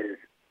 because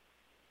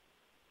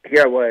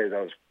here I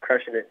was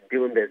crushing it,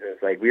 doing business.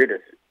 Like, we were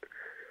just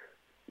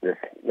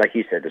like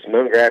you said, just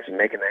mowing grass and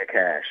making that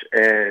cash.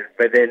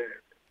 But then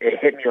it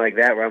hit me like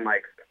that, where I'm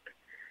like,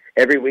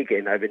 every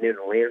weekend I've been doing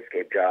a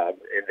landscape job,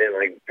 and then,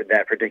 like, for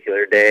that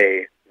particular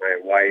day, my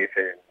wife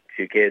and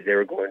 2 kids, they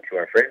were going to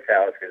our friend's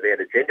house because they had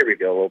a gender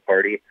reveal little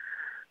party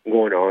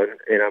going on,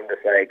 and I'm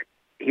just like,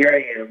 here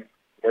I am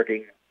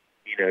working,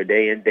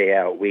 day in, day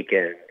out,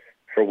 weekends,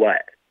 for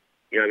what?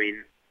 I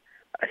mean,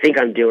 I think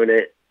I'm doing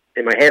it.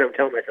 In my head, I'm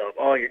telling myself,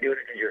 oh, you're doing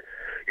it because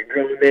you're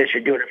growing this,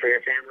 you're doing it for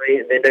your family,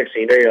 and then next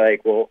thing you know, you're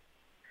like, well,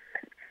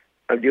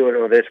 I'm doing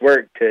all this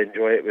work to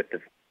enjoy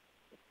it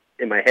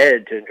in my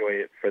head, to enjoy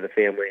it for the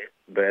family,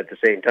 but at the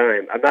same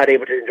time, I'm not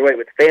able to enjoy it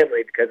with the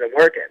family because I'm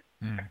working.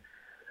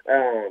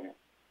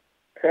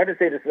 So I just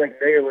say, just,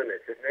 like, know your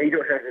limits. Just know you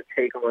don't have to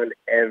take on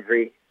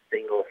every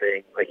single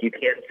thing. Like, you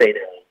can't say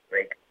no.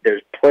 Like,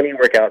 there's plenty of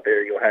work out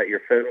there.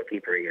 Your phone will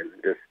keep ringing.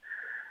 Just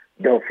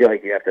don't feel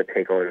like you have to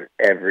take on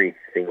every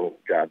single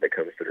job that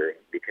comes through,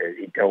 because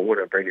you don't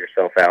want to burn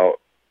yourself out,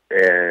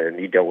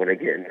 and you don't want to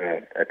get in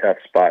a tough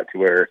spot to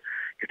where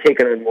you're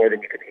taking on more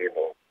than you can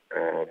handle,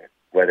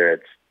 whether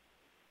it's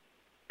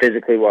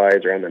physically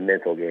wise or on the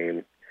mental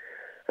game.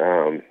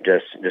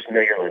 Just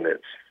know your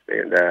limits,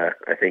 and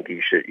I think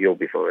you'll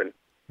be fine.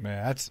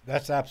 Man,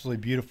 that's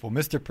absolutely beautiful.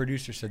 Mr.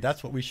 Producer said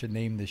that's what we should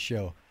name this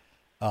show.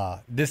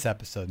 This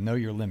episode, Know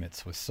Your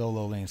Limits with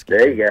Solo Landscaping.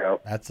 There you go.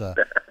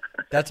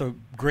 That's a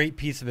great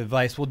piece of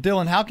advice. Well,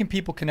 Dylan, how can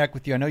people connect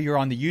with you? I know you're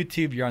on the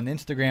YouTube, you're on the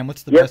Instagram.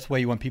 What's the best way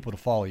you want people to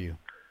follow you?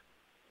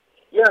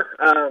 Yeah,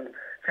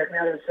 check me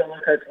out on Solo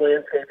Cuts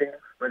Landscaping,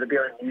 whether it be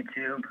on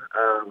YouTube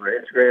or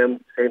Instagram.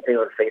 Same thing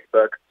on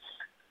Facebook.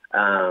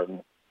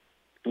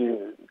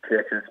 You can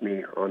connect with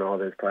me on all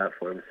those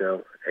platforms.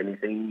 So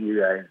anything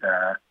you guys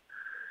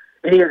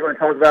want to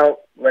talk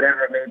about,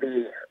 whatever it may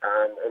be,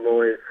 I'm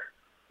always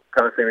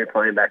constantly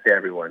replying back to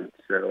everyone.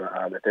 So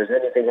if there's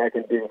anything I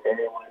can do for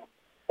anyone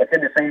that's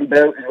in the same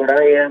boat as what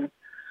I am,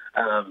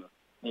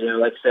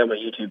 like I said on my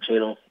YouTube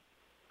channel,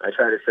 I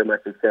try to show my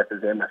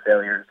successes and my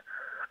failures.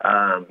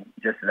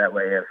 Just so that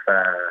way, if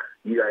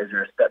you guys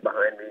are a step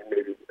behind me,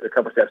 maybe a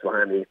couple steps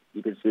behind me,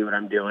 you can see what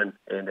I'm doing.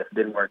 And if it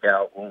didn't work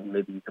out, well,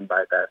 maybe you can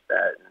bypass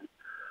that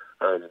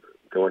and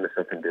go into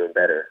something doing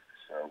better.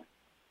 So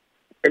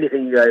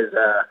anything you guys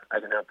I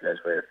can help you guys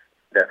with,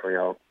 definitely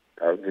I'll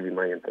I'll give you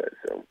my input.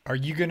 So, are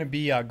you going to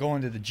be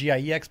going to the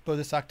GIE Expo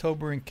this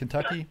October in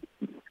Kentucky?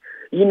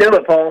 You know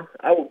it, Paul.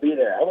 I will be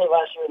there. I went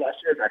last year. Last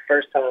year was my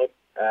first time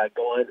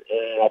going,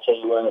 and I'll tell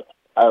you what,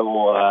 I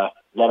will.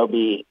 That'll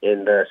be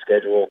in the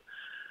schedule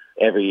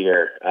every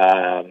year.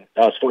 I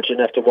was fortunate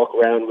enough to walk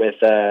around with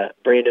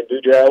Brandon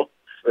Boudreaux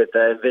with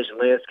Envision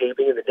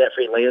Landscaping and the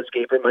debt-free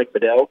landscaper Mike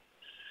Bedell.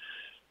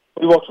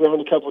 We walked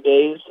around a couple of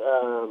days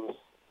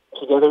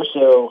together,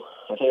 so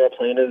I think I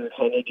plan to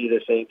kind of do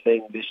the same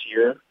thing this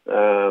year.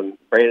 Brandon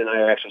and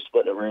I are actually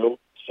splitting a room,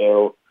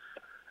 so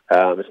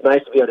it's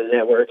nice to be able to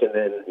network, and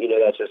then,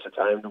 that's just a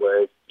time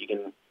where you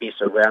can be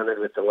surrounded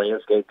with the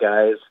landscape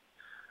guys,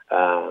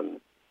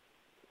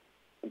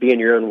 be in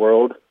your own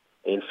world,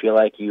 and feel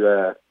like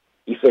you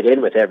fit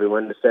in with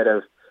everyone instead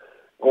of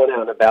going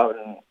out and about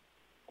and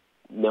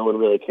no one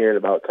really caring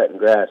about cutting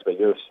grass, but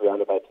you're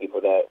surrounded by people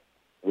that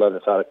love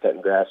the thought of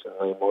cutting grass and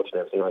laying mulch and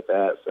everything like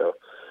that. So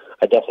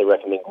I definitely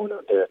recommend going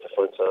out there. It's a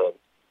fun time.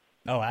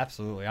 Oh,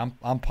 absolutely.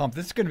 I'm pumped.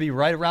 This is going to be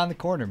right around the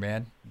corner,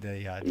 man. The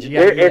GIE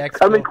it's Expo.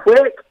 Coming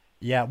quick.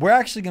 Yeah, we're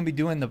actually going to be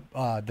doing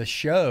the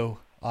show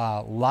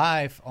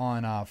live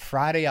on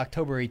Friday,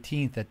 October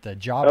 18th at the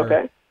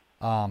Jobber.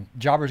 Okay.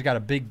 Jobber's got a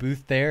big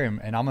booth there,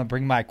 and I'm going to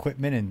bring my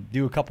equipment and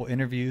do a couple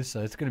interviews,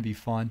 so it's going to be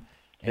fun.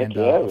 And,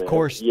 of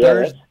course,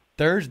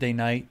 Thursday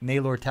night,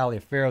 Naylor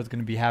Taliaferro is going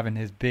to be having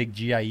his big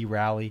GIE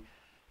rally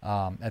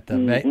at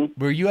the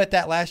Were you at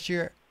that last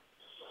year?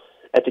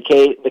 At the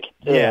cavern?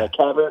 Yeah.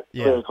 What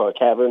do they call it?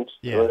 Caverns?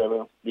 Yeah. Or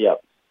whatever. Yeah.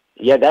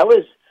 Yeah, that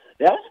was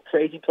a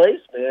crazy place,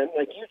 man.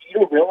 Like, you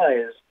don't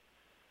realize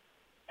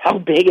how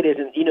big it is.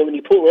 And, when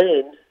you pull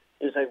in,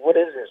 it's like, what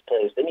is this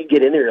place? Then you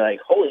get in there,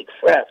 like, holy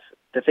crap.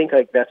 To think,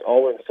 like, that's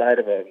all inside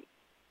of a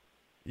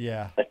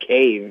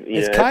cave.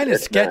 It's kind of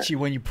sketchy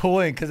when you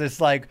pull in, because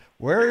it's like,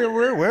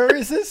 where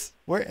is this?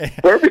 Where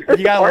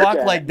you got to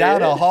walk, like,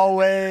 down a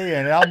hallway,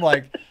 and I'm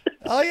like,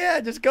 oh, yeah,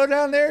 just go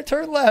down there,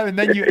 turn left. And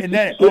then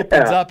it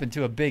opens up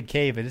into a big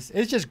cave. It's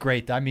just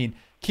great. I mean,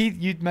 Keith,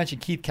 you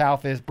mentioned Keith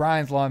Kalfas,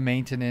 Brian's Lawn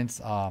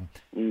Maintenance.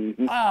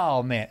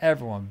 Oh, man,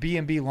 everyone,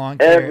 B&B Lawn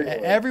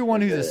Care,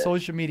 everyone who's a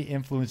social media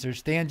influencer,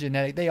 Stan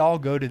Genetic, they all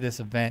go to this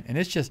event, and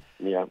it's just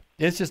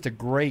a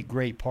great,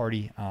 great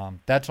party.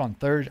 That's on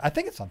Thursday. I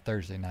think it's on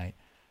Thursday night.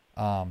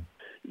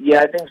 Yeah,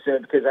 I think so,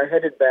 because I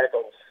headed back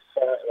on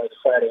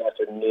Friday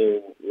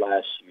afternoon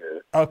last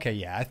year. Okay,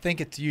 yeah, I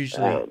think it's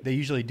usually they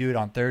usually do it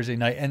on Thursday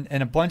night,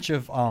 and a bunch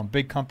of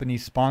big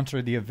companies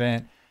sponsor the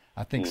event.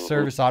 I think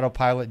Service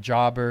Autopilot,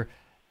 Jobber,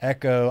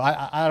 Echo.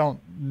 I don't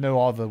know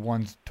all the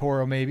ones.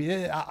 Toro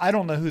maybe. I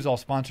don't know who's all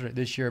sponsored it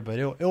this year, but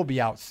it'll be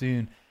out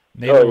soon.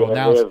 They will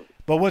announce.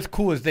 But what's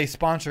cool is they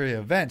sponsor the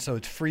event, so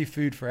it's free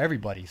food for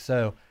everybody.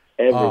 So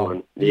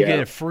everyone, you get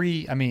it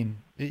free. I mean,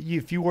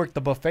 if you work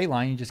the buffet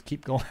line, you just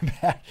keep going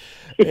back.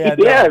 And,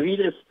 if you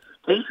just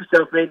pace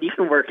yourself, man, you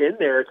can work in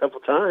there a couple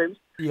times.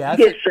 Yeah,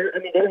 you get shirts. I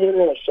mean, they're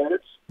handing out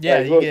shirts. Yeah,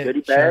 like you get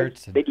goodie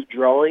shirts. Bags, they do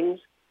drawings.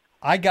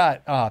 I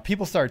got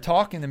people started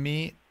talking to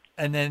me,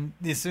 and then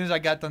as soon as I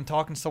got done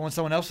talking to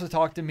someone else was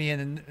talking to me,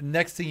 and then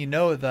next thing you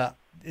know, it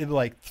was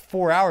like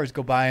 4 hours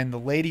go by, and the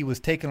lady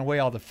was taking away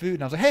all the food,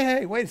 and I was like,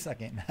 hey, wait a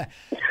second.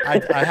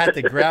 I had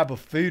to grab a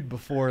food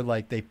before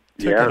they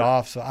took it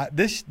off. So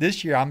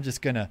this year I'm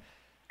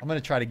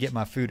gonna try to get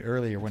my food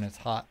earlier when it's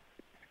hot.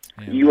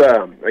 And, you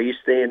are you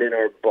staying in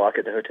our block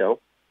at the hotel?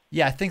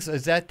 Yeah, I think so.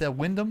 Is that the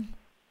Wyndham?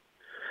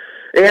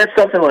 Yeah, it's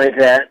something like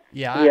that.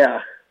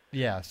 Yeah.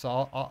 Yeah,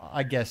 so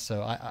I guess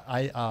so.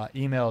 I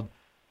emailed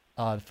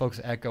the folks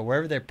at Echo,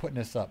 wherever they're putting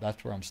this up,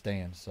 that's where I'm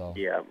staying. So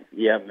yeah,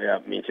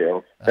 me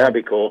too. That'd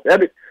be cool.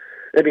 That'd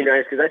be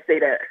nice, because I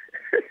stayed at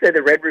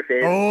the Red Roof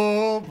Inn.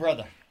 Oh,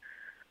 brother!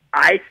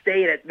 I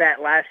stayed at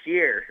that last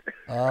year.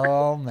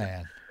 Oh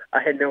man!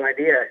 I had no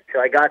idea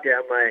until I got there.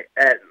 I'm like,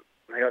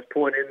 I was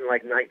pulling in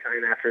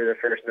nighttime after the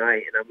first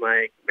night, and I'm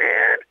like,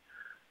 man.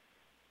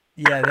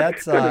 Yeah,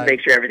 that's to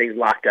make sure everything's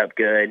locked up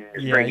good and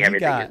just bring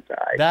everything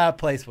inside. That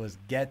place was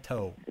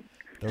ghetto.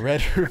 The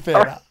Red Roof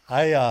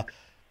Inn.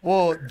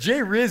 Well,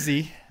 Jay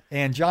Rizzi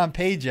and John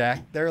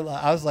Pajak,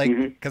 I was like,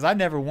 because I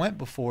never went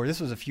before.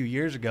 This was a few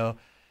years ago,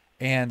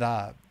 and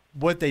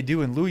what they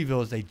do in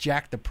Louisville is they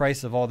jack the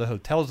price of all the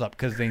hotels up,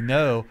 because they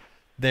know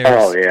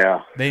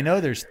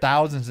there's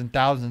thousands and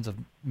thousands of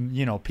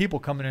people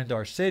coming into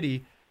our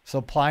city.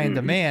 Supply and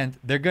demand,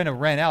 they're going to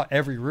rent out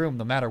every room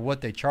no matter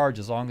what they charge,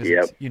 as long as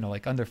it's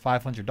under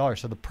 $500.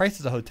 So the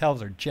prices of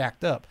hotels are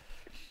jacked up.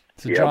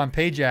 So John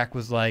Pajak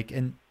was like,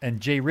 and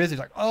Jay Rizzi's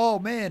like, oh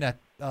man,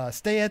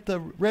 stay at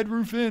the Red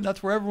Roof Inn.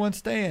 That's where everyone's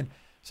staying.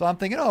 So I'm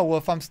thinking, oh well,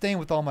 if I'm staying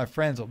with all my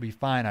friends, it'll be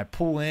fine. I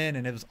pull in,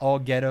 and it was all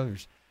ghetto.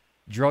 There's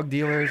drug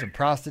dealers and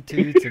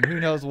prostitutes and who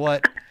knows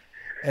what.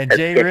 And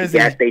Jay Rizzi,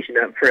 gas station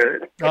up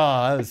front.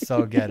 Oh, that was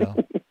so ghetto.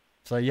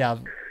 So yeah,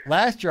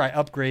 last year I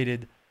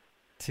upgraded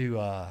to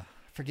I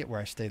forget where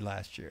I stayed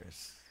last year.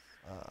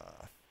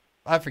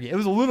 I forget. It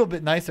was a little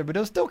bit nicer, but it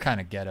was still kind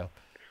of ghetto.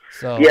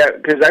 So yeah,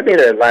 because I made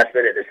a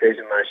last-minute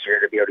decision last year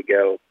to be able to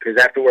go, because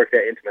I have to work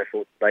that into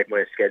my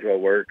my schedule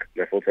at work,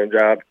 my full-time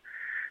job.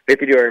 we have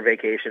to do our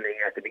vacationing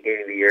at the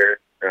beginning of the year.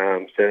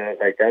 So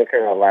like that was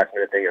kind of a last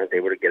minute thing. I was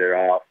able to get it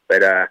off,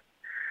 but yeah,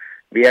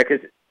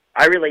 because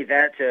I relate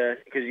that to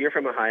because you're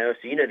from Ohio,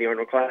 so you know the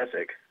Arnold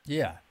Classic.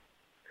 Yeah.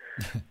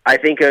 I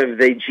think of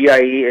the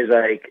GIE as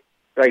like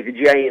the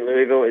GIE in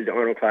Louisville is the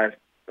Arnold Classic.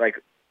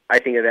 Like I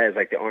think of that as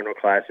like the Arnold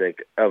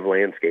Classic of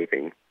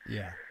landscaping.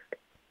 Yeah.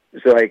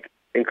 So like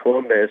in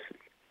Columbus,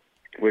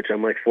 which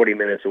I'm like 40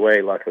 minutes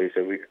away, luckily.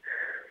 So when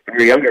we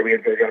were younger, we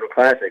had to go to the Arnold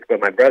Classic. But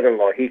my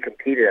brother-in-law, he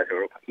competed at the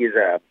Arnold. He's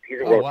a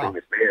world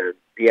famous man.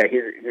 Yeah,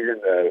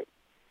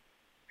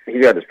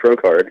 he's got his pro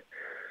card.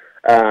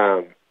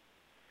 And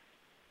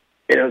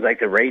it was like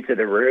the rates of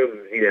the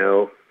room, you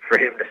know, for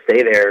him to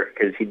stay there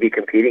because he'd be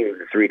competing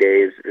for 3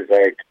 days is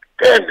like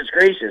goodness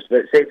gracious.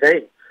 But same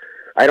thing.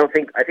 I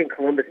think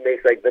Columbus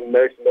makes like the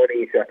most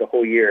money throughout the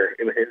whole year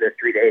within those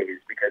 3 days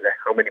because of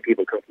how many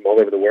people come from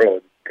all over the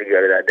world to go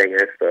to that dang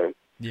expo.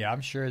 Yeah,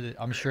 I'm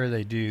sure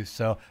they do.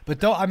 So, but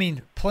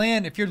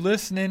plan if you're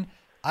listening.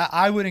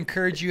 I would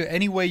encourage you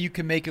any way you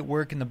can make it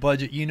work in the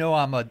budget. You know,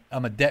 I'm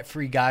a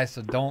debt-free guy,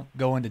 so don't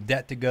go into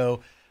debt to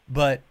go.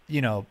 But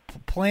you know,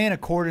 plan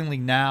accordingly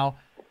now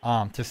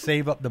to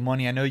save up the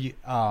money. I know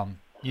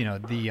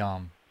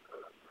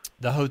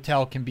the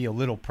hotel can be a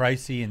little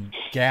pricey and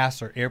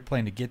gas or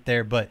airplane to get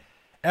there, but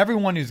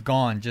everyone who's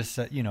gone just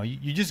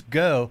you just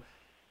go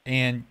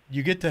and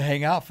you get to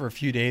hang out for a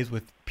few days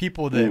with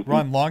people that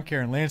run lawn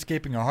care and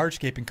landscaping or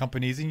hardscaping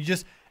companies, and you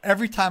just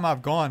every time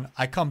I've gone,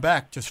 I come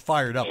back just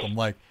fired up. I'm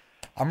like,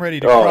 I'm ready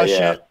to crush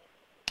it.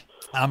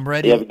 I'm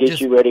ready. Yeah, get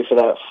you ready for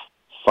that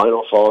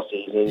final fall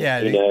season. Yeah,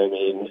 you know what I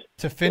mean?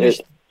 To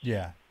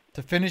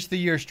finish the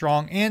year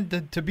strong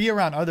and to be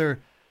around other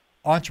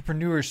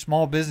entrepreneurs,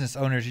 small business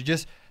owners.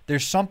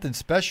 There's something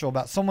special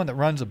about someone that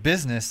runs a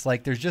business.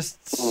 Like there's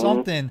just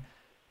something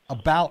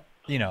about,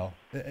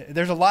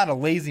 there's a lot of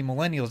lazy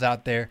millennials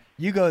out there.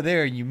 You go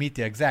there and you meet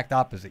the exact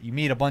opposite. You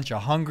meet a bunch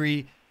of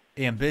hungry,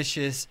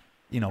 ambitious,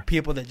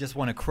 people that just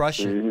want to crush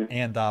it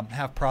and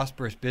have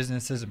prosperous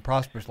businesses and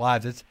prosperous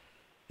lives.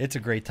 It's a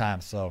great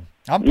time. So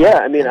I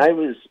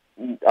was,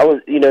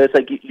 it's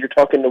like you're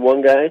talking to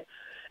one guy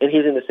and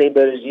he's in the same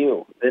boat as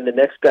you. Then the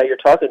next guy you're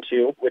talking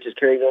to, which is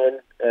carrying on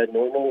a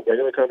normal,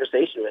 regular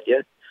conversation with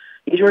you,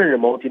 he's running a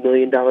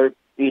multi-million-dollar,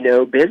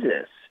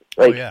 business.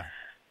 Like,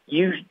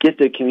 you get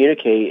to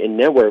communicate and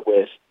network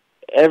with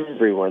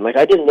everyone. Like,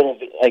 I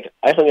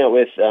hung out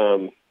with,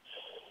 the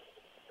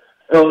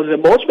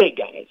Mulchmate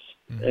guys.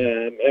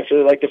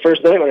 Actually, like, the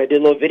first night when I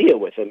did a little video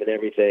with him and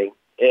everything.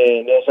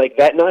 And it was like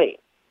that night,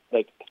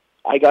 like,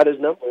 I got his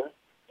number,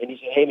 and he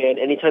said, hey, man,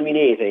 anytime you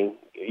need anything,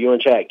 you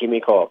want to chat, give me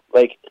a call.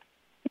 Like,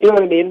 you know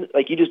what I mean?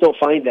 Like, you just don't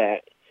find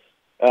that.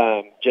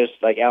 Just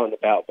like out and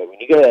about, but when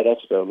you go to that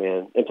expo,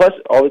 man, and plus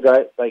all the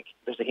guys, like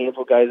there's a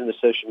handful of guys in the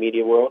social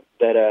media world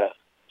that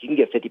you can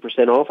get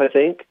 50% off, I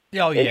think.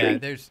 Oh yeah,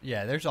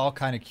 there's all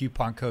kind of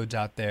coupon codes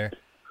out there.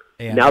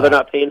 And now they're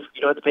not paying.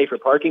 You don't have to pay for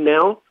parking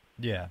now.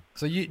 Yeah.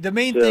 So the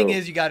main thing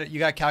is you got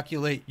to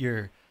calculate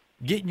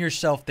getting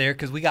yourself there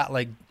because we got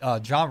like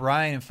John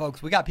Ryan and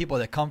folks. We got people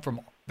that come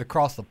from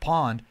across the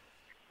pond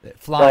that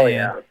fly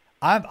in.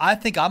 I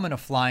think I'm going to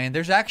fly in.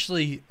 There's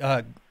actually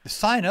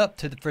sign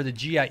up for the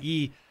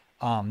GIE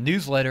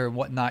newsletter and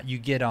whatnot. You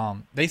get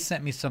they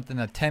sent me something,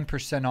 a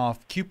 10%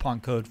 off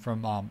coupon code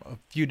from a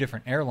few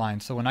different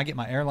airlines. So when I get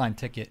my airline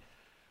ticket,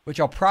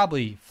 which I'll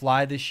probably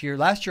fly this year.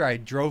 Last year I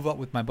drove up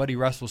with my buddy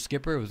Russell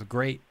Skipper. It was a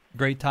great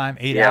time,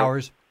 8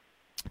 hours,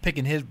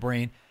 picking his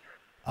brain.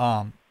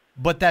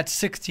 But that's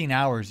 16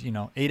 hours,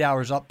 8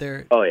 hours up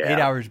there, 8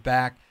 hours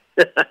back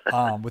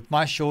with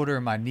my shoulder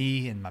and my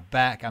knee and my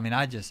back. I mean,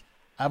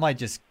 I might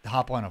just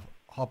hop on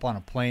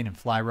a plane and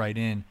fly right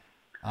in.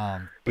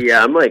 I'm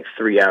like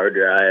 3 hour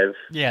drive.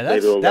 Yeah,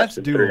 that's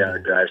doable. 3 hour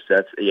drive.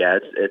 So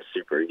it's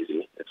super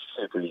easy. It's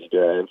super easy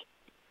drive.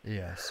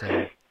 Yeah.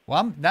 So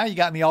now you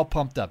got me all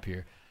pumped up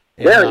here.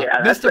 And,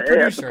 Mr.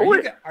 Producer,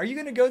 are you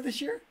going to go this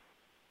year?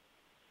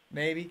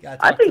 Maybe.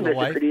 I think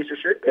Mr. Producer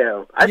should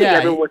go. I think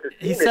everyone wants to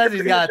see he says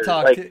he's got to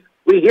talk to.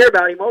 We hear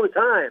about him all the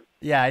time.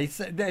 Yeah, he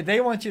said they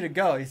want you to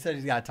go. He said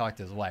he's got to talk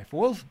to his wife.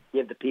 We'll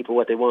give the people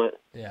what they want.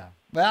 Yeah,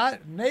 well,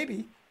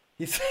 maybe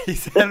he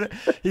said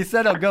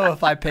he'll go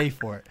if I pay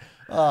for it.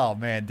 Oh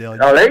man, Dylan.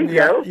 Oh, there you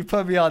go. You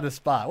put me on the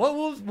spot.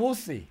 Well, we'll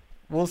see.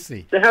 We'll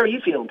see. So how are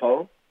you feeling,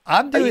 Paul?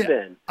 I'm doing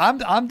good.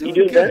 You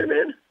doing better,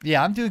 man?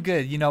 Yeah, I'm doing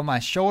good. My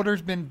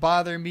shoulder's been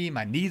bothering me,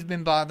 my knee's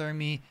been bothering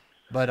me,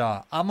 but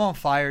I'm on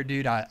fire,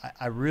 dude. I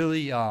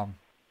really I'm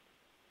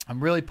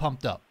really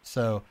pumped up.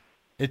 So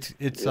it's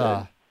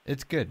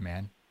good,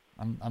 man.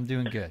 I'm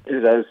doing good.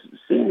 Dude, I was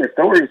seeing the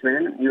stories,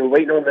 man. You were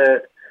waiting on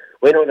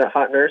that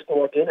hot nurse to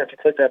walk in after you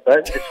click that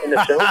button to see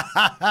the show.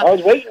 I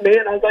was waiting,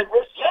 man. I was like,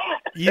 what's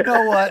that? You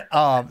know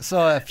what?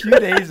 So a few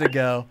days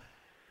ago,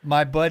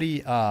 my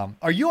buddy,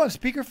 are you on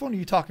speakerphone or are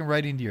you talking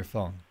right into your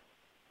phone?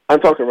 I'm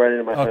talking right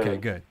into my phone. Okay,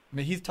 good. I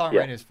mean, he's talking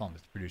right into his phone,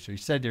 Mr. Producer. He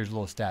said there's a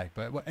little static,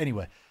 but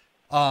anyway.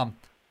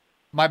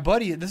 My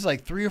buddy, this is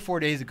like 3 or 4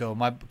 days ago,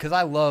 because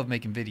I love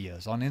making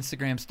videos on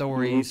Instagram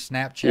stories,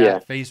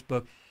 Snapchat,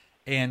 Facebook,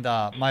 and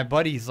my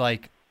buddy's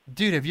like,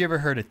 dude, have you ever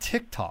heard of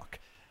TikTok?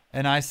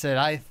 And I said,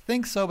 I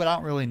think so, but I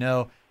don't really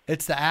know.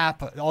 It's the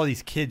app all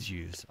these kids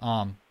use.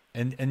 And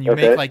you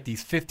make like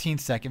these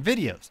 15-second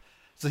videos.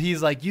 So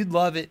he's like, you'd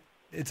love it.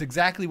 It's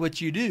exactly what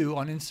you do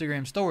on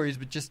Instagram stories,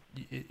 but just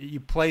you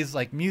plays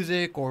like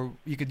music, or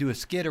you could do a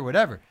skit or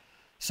whatever.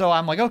 So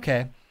I'm like,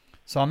 okay.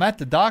 So I'm at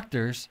the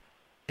doctor's,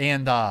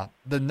 and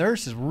the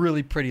nurse is a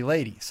really pretty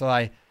lady. So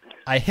I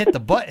hit the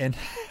button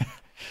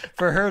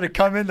for her to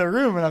come in the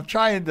room, and I'm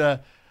trying to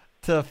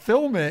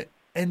film it.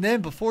 And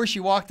then before she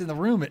walked in the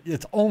room,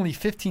 it's only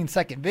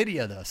 15-second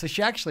video though. So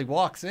she actually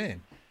walks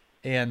in,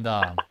 and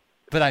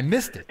but I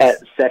missed it. At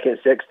second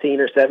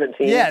 16 or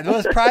 17? Yeah, it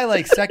was probably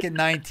like second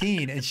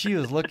 19, and she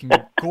was looking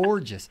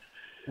gorgeous.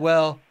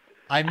 Well,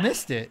 I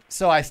missed it,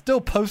 so I still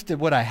posted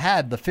what I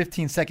had, the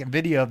 15-second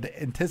video of the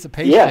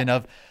anticipation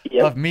of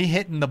me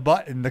hitting the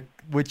button,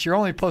 which you're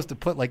only supposed to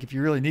put like if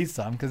you really need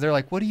something, because they're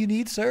like, what do you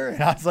need, sir?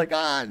 And I was like,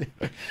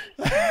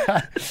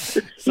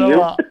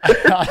 So,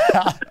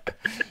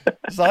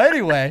 so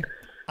anyway,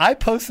 I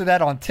posted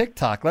that on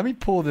TikTok. Let me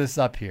pull this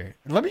up here.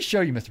 Let me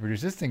show you, Mr.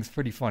 Producer. This thing's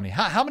pretty funny.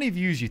 How many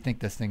views do you think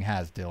this thing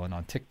has, Dylan,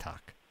 on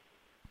TikTok?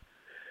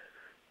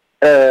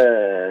 Shit,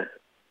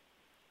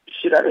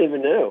 I don't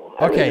even know.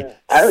 Okay.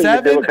 I don't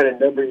even know what kind of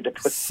number to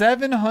put.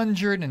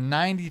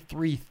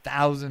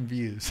 793,000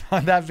 views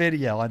on that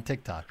video on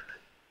TikTok.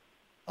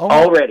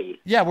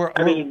 Already? Yeah, we're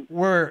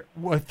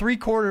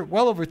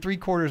well over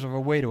 3/4 of our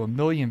way to 1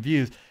 million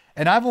views.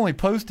 And I've only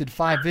posted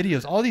 5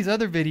 videos. All these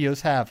other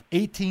videos have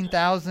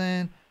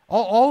 18,000.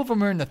 All of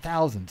them are in the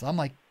thousands. I'm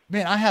like,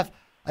 man, I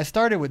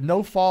started with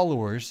no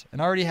followers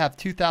and I already have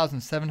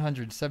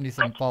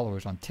 2,777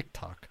 followers on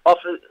TikTok. What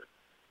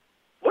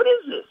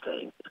is this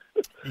thing?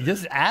 You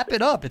just app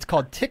it up. It's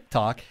called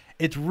TikTok.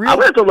 It's real. I'm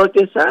gonna have to look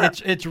this up.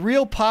 It's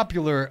real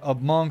popular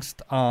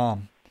amongst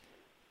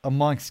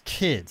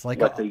kids, like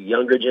the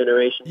younger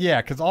generation.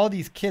 Yeah, because all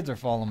these kids are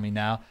following me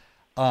now.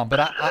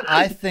 But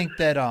I think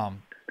that I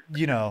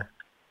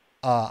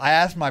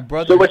asked my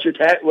brother. So what's your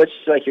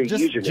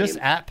username? Just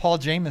at Paul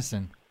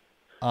Jameson.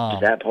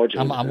 Just at Paul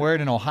Jameson. I'm wearing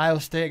an Ohio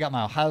State. I got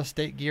my Ohio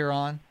State gear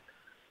on,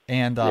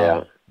 and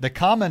the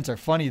comments are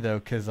funny though,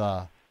 because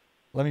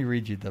let me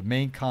read you the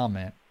main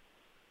comment.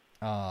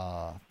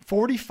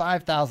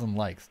 45,000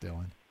 likes,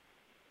 Dylan.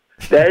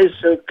 That is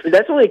so.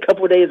 That's only a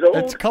couple of days old.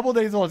 It's a couple of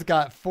days old. It's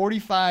got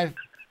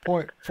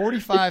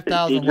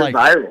 45,000 likes.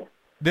 Viral.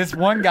 This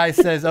one guy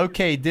says,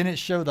 "Okay, didn't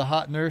show the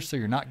hot nurse, so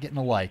you're not getting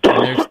a like."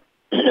 And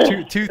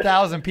there's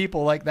 2,000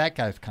 people like that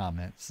guy's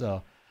comment.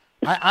 So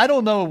I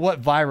don't know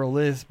what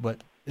viral is,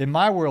 but in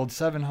my world,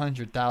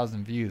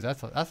 700,000 views.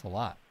 That's a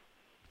lot.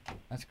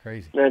 That's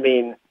crazy. I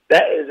mean,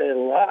 that is a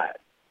lot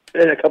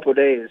in a couple of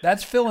days.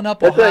 That's filling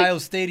up Ohio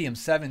Stadium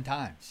 7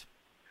 times.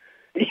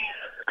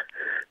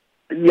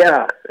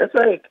 Yeah, that's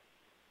like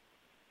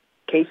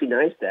Casey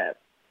Neistat.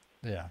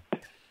 Yeah.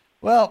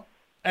 Well,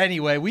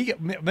 anyway,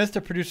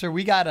 Mr. Producer,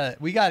 we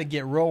gotta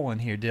get rolling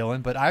here,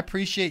 Dylan. But I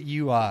appreciate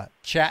you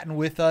chatting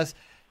with us.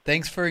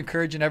 Thanks for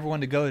encouraging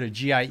everyone to go to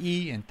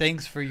GIE, and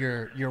thanks for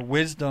your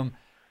wisdom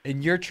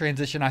in your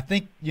transition. I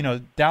think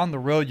down the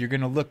road you're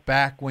gonna look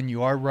back when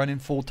you are running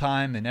full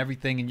time and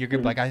everything, and you're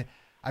gonna be like,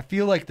 I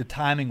feel like the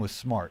timing was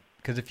smart,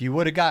 because if you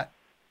would have got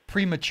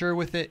premature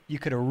with it, you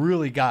could have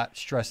really got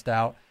stressed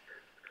out.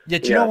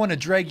 Yet you don't want to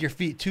drag your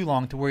feet too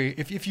long to where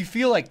if you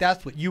feel like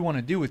that's what you want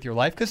to do with your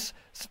life, because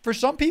for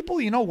some people,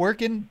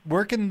 working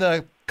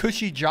the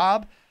cushy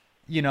job,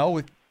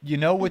 with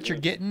what you're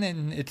getting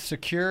and it's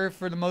secure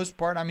for the most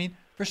part. I mean,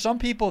 for some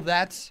people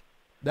that's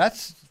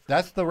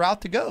the route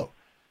to go.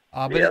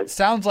 But it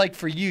sounds like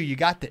for you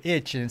got the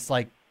itch, and it's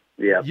like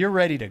you're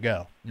ready to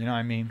go. You know what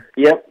I mean?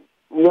 Yep.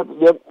 Yeah,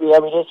 we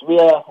want to go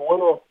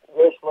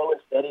slow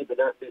and steady, but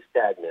not be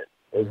stagnant,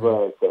 is what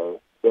I'm saying.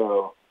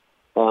 So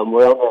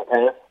we're on that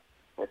path.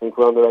 I think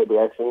we're on the right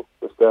direction.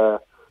 Just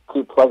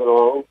keep plugging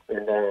along,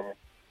 and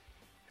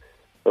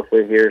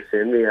hopefully here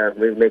soon we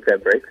make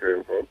that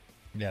breakthrough. Huh?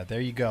 Yeah,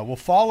 there you go. Well,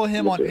 follow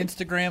him on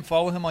Instagram.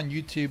 Follow him on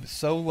YouTube.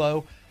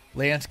 Solo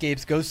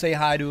Landscapes. Go say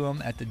hi to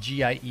him at the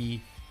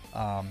GIE,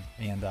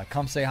 and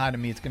come say hi to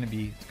me. It's gonna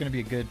be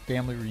a good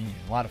family reunion.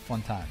 A lot of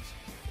fun times.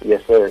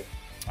 Yes, sir.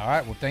 All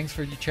right. Well, thanks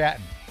for you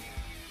chatting.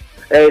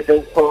 Hey,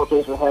 thanks, Paul.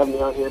 Thanks for having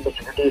me on here,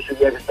 Mr. Producer.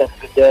 You have yourself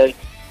a good day.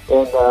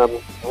 And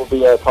we'll be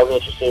talking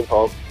at you soon,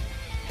 Paul.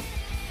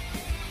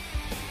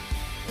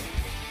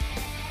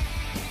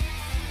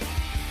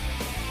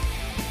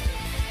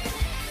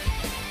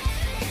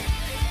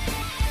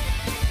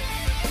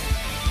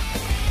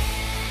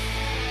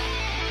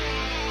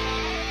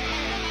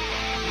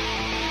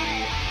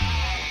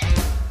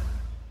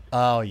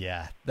 Oh,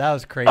 yeah. That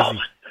was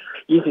crazy.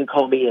 You can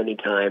call me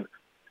anytime.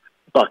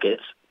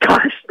 Buckets.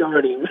 Gosh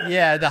darn him.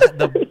 Yeah,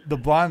 the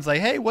blonde's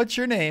like, hey, what's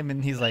your name?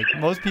 And he's like,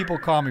 most people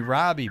call me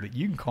Robbie, but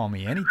you can call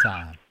me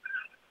anytime.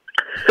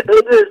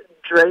 It just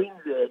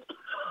drains it.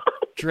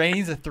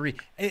 Drains a 3.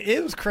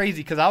 It was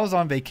crazy because I was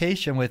on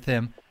vacation with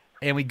him,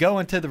 and we go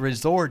into the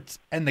resorts,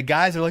 and the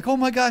guys are like, oh,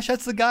 my gosh,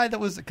 that's the guy that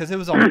was – because it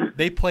was on –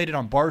 they played it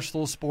on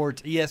Barstool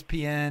Sports,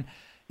 ESPN,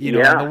 You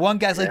know, and the one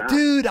guy's like,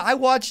 dude, I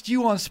watched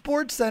you on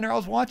Sports Center. I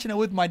was watching it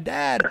with my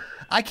dad.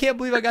 I can't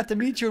believe I got to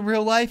meet you in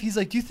real life. He's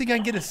like, do you think I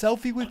can get a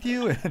selfie with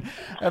you?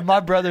 And my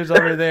brother's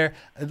over there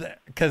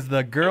because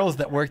the girls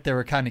that worked there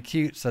were kind of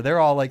cute. So they're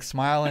all like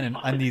smiling,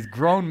 and these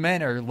grown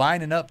men are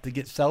lining up to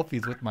get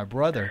selfies with my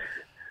brother.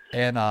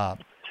 And I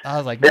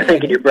was like, they're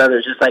thinking your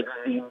brother's just like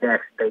the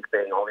next big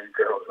thing. All these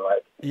girls are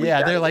like,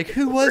 yeah, they're like,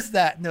 who was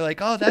that? And they're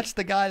like, oh, that's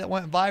the guy that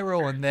went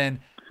viral. And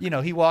then, you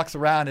know, he walks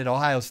around at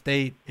Ohio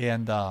State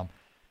and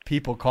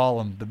people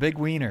call him the Big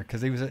Wiener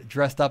because he was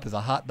dressed up as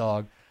a hot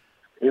dog.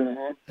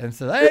 Mm-hmm. And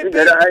so, hey,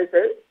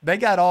 they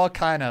got all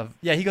kind of,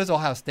 he goes to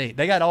Ohio State.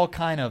 They got all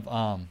kind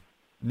of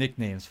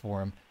nicknames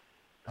for him.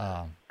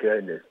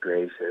 Goodness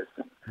gracious.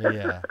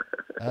 Yeah,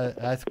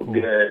 that's cool.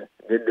 Good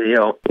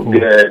deal. Cool.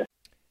 Good.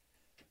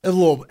 A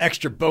little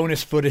extra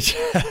bonus footage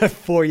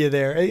for you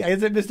there.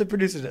 Is it Mr.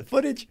 Producer's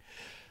footage?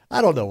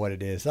 I don't know what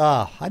it is.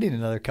 I need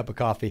another cup of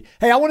coffee.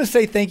 Hey, I want to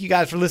say thank you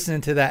guys for listening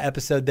to that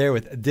episode there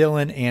with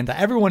Dylan and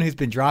everyone who's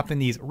been dropping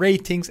these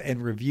ratings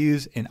and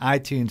reviews in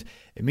iTunes.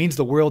 It means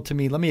the world to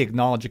me. Let me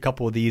acknowledge a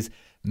couple of these.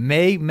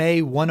 May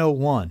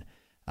 101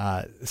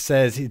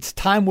 says it's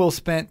time well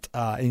spent.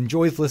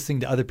 Enjoys listening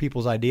to other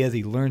people's ideas.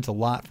 He learns a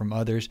lot from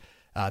others.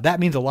 That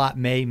means a lot.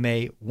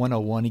 May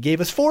 101. He gave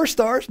us 4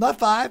 stars, not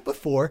 5, but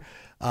 4.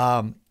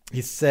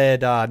 He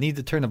said, need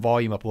to turn the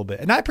volume up a little bit.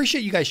 And I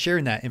appreciate you guys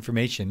sharing that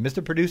information.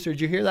 Mr. Producer, did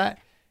you hear that?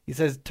 He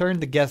says, turn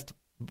the guest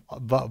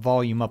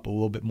volume up a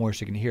little bit more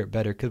so you can hear it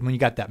better. Because when you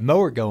got that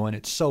mower going,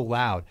 it's so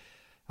loud.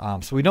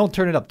 So we don't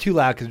turn it up too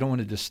loud because we don't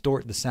want to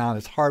distort the sound.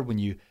 It's hard when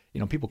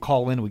people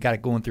call in. We got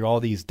it going through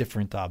all these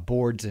different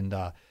boards and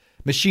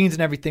machines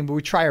and everything. But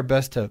we try our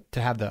best to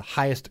have the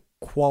highest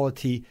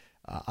quality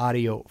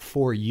audio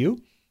for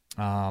you.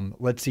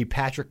 Let's see,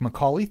 Patrick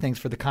McCauley, thanks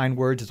for the kind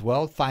words as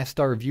well.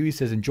 5-star review. He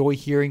says, enjoy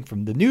hearing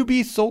from the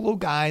newbie solo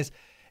guys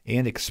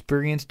and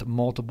experienced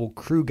multiple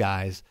crew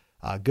guys.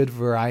 Good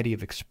variety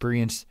of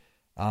experience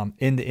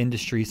in the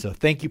industry. So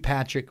thank you,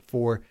 Patrick,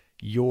 for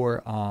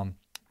your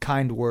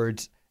kind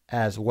words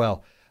as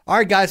well. All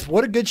right, guys,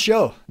 what a good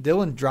show.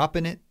 Dylan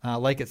dropping it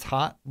like it's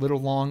hot.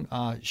 Little long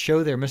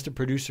show there. Mr.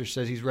 Producer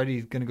says he's ready.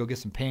 He's going to go get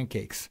some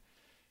pancakes.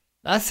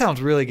 That sounds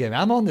really good.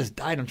 I'm on this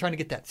diet. I'm trying to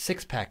get that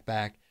 6-pack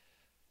back.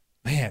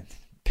 Man,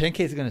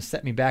 pancakes are going to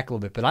set me back a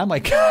little bit, but I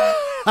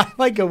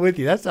might go with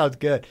you. That sounds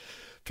good.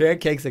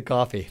 Pancakes and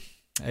coffee.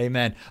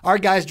 Amen. All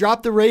right, guys,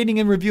 drop the rating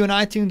and review on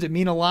iTunes. It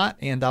means a lot.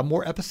 And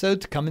more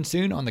episodes coming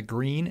soon on the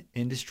Green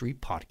Industry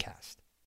Podcast.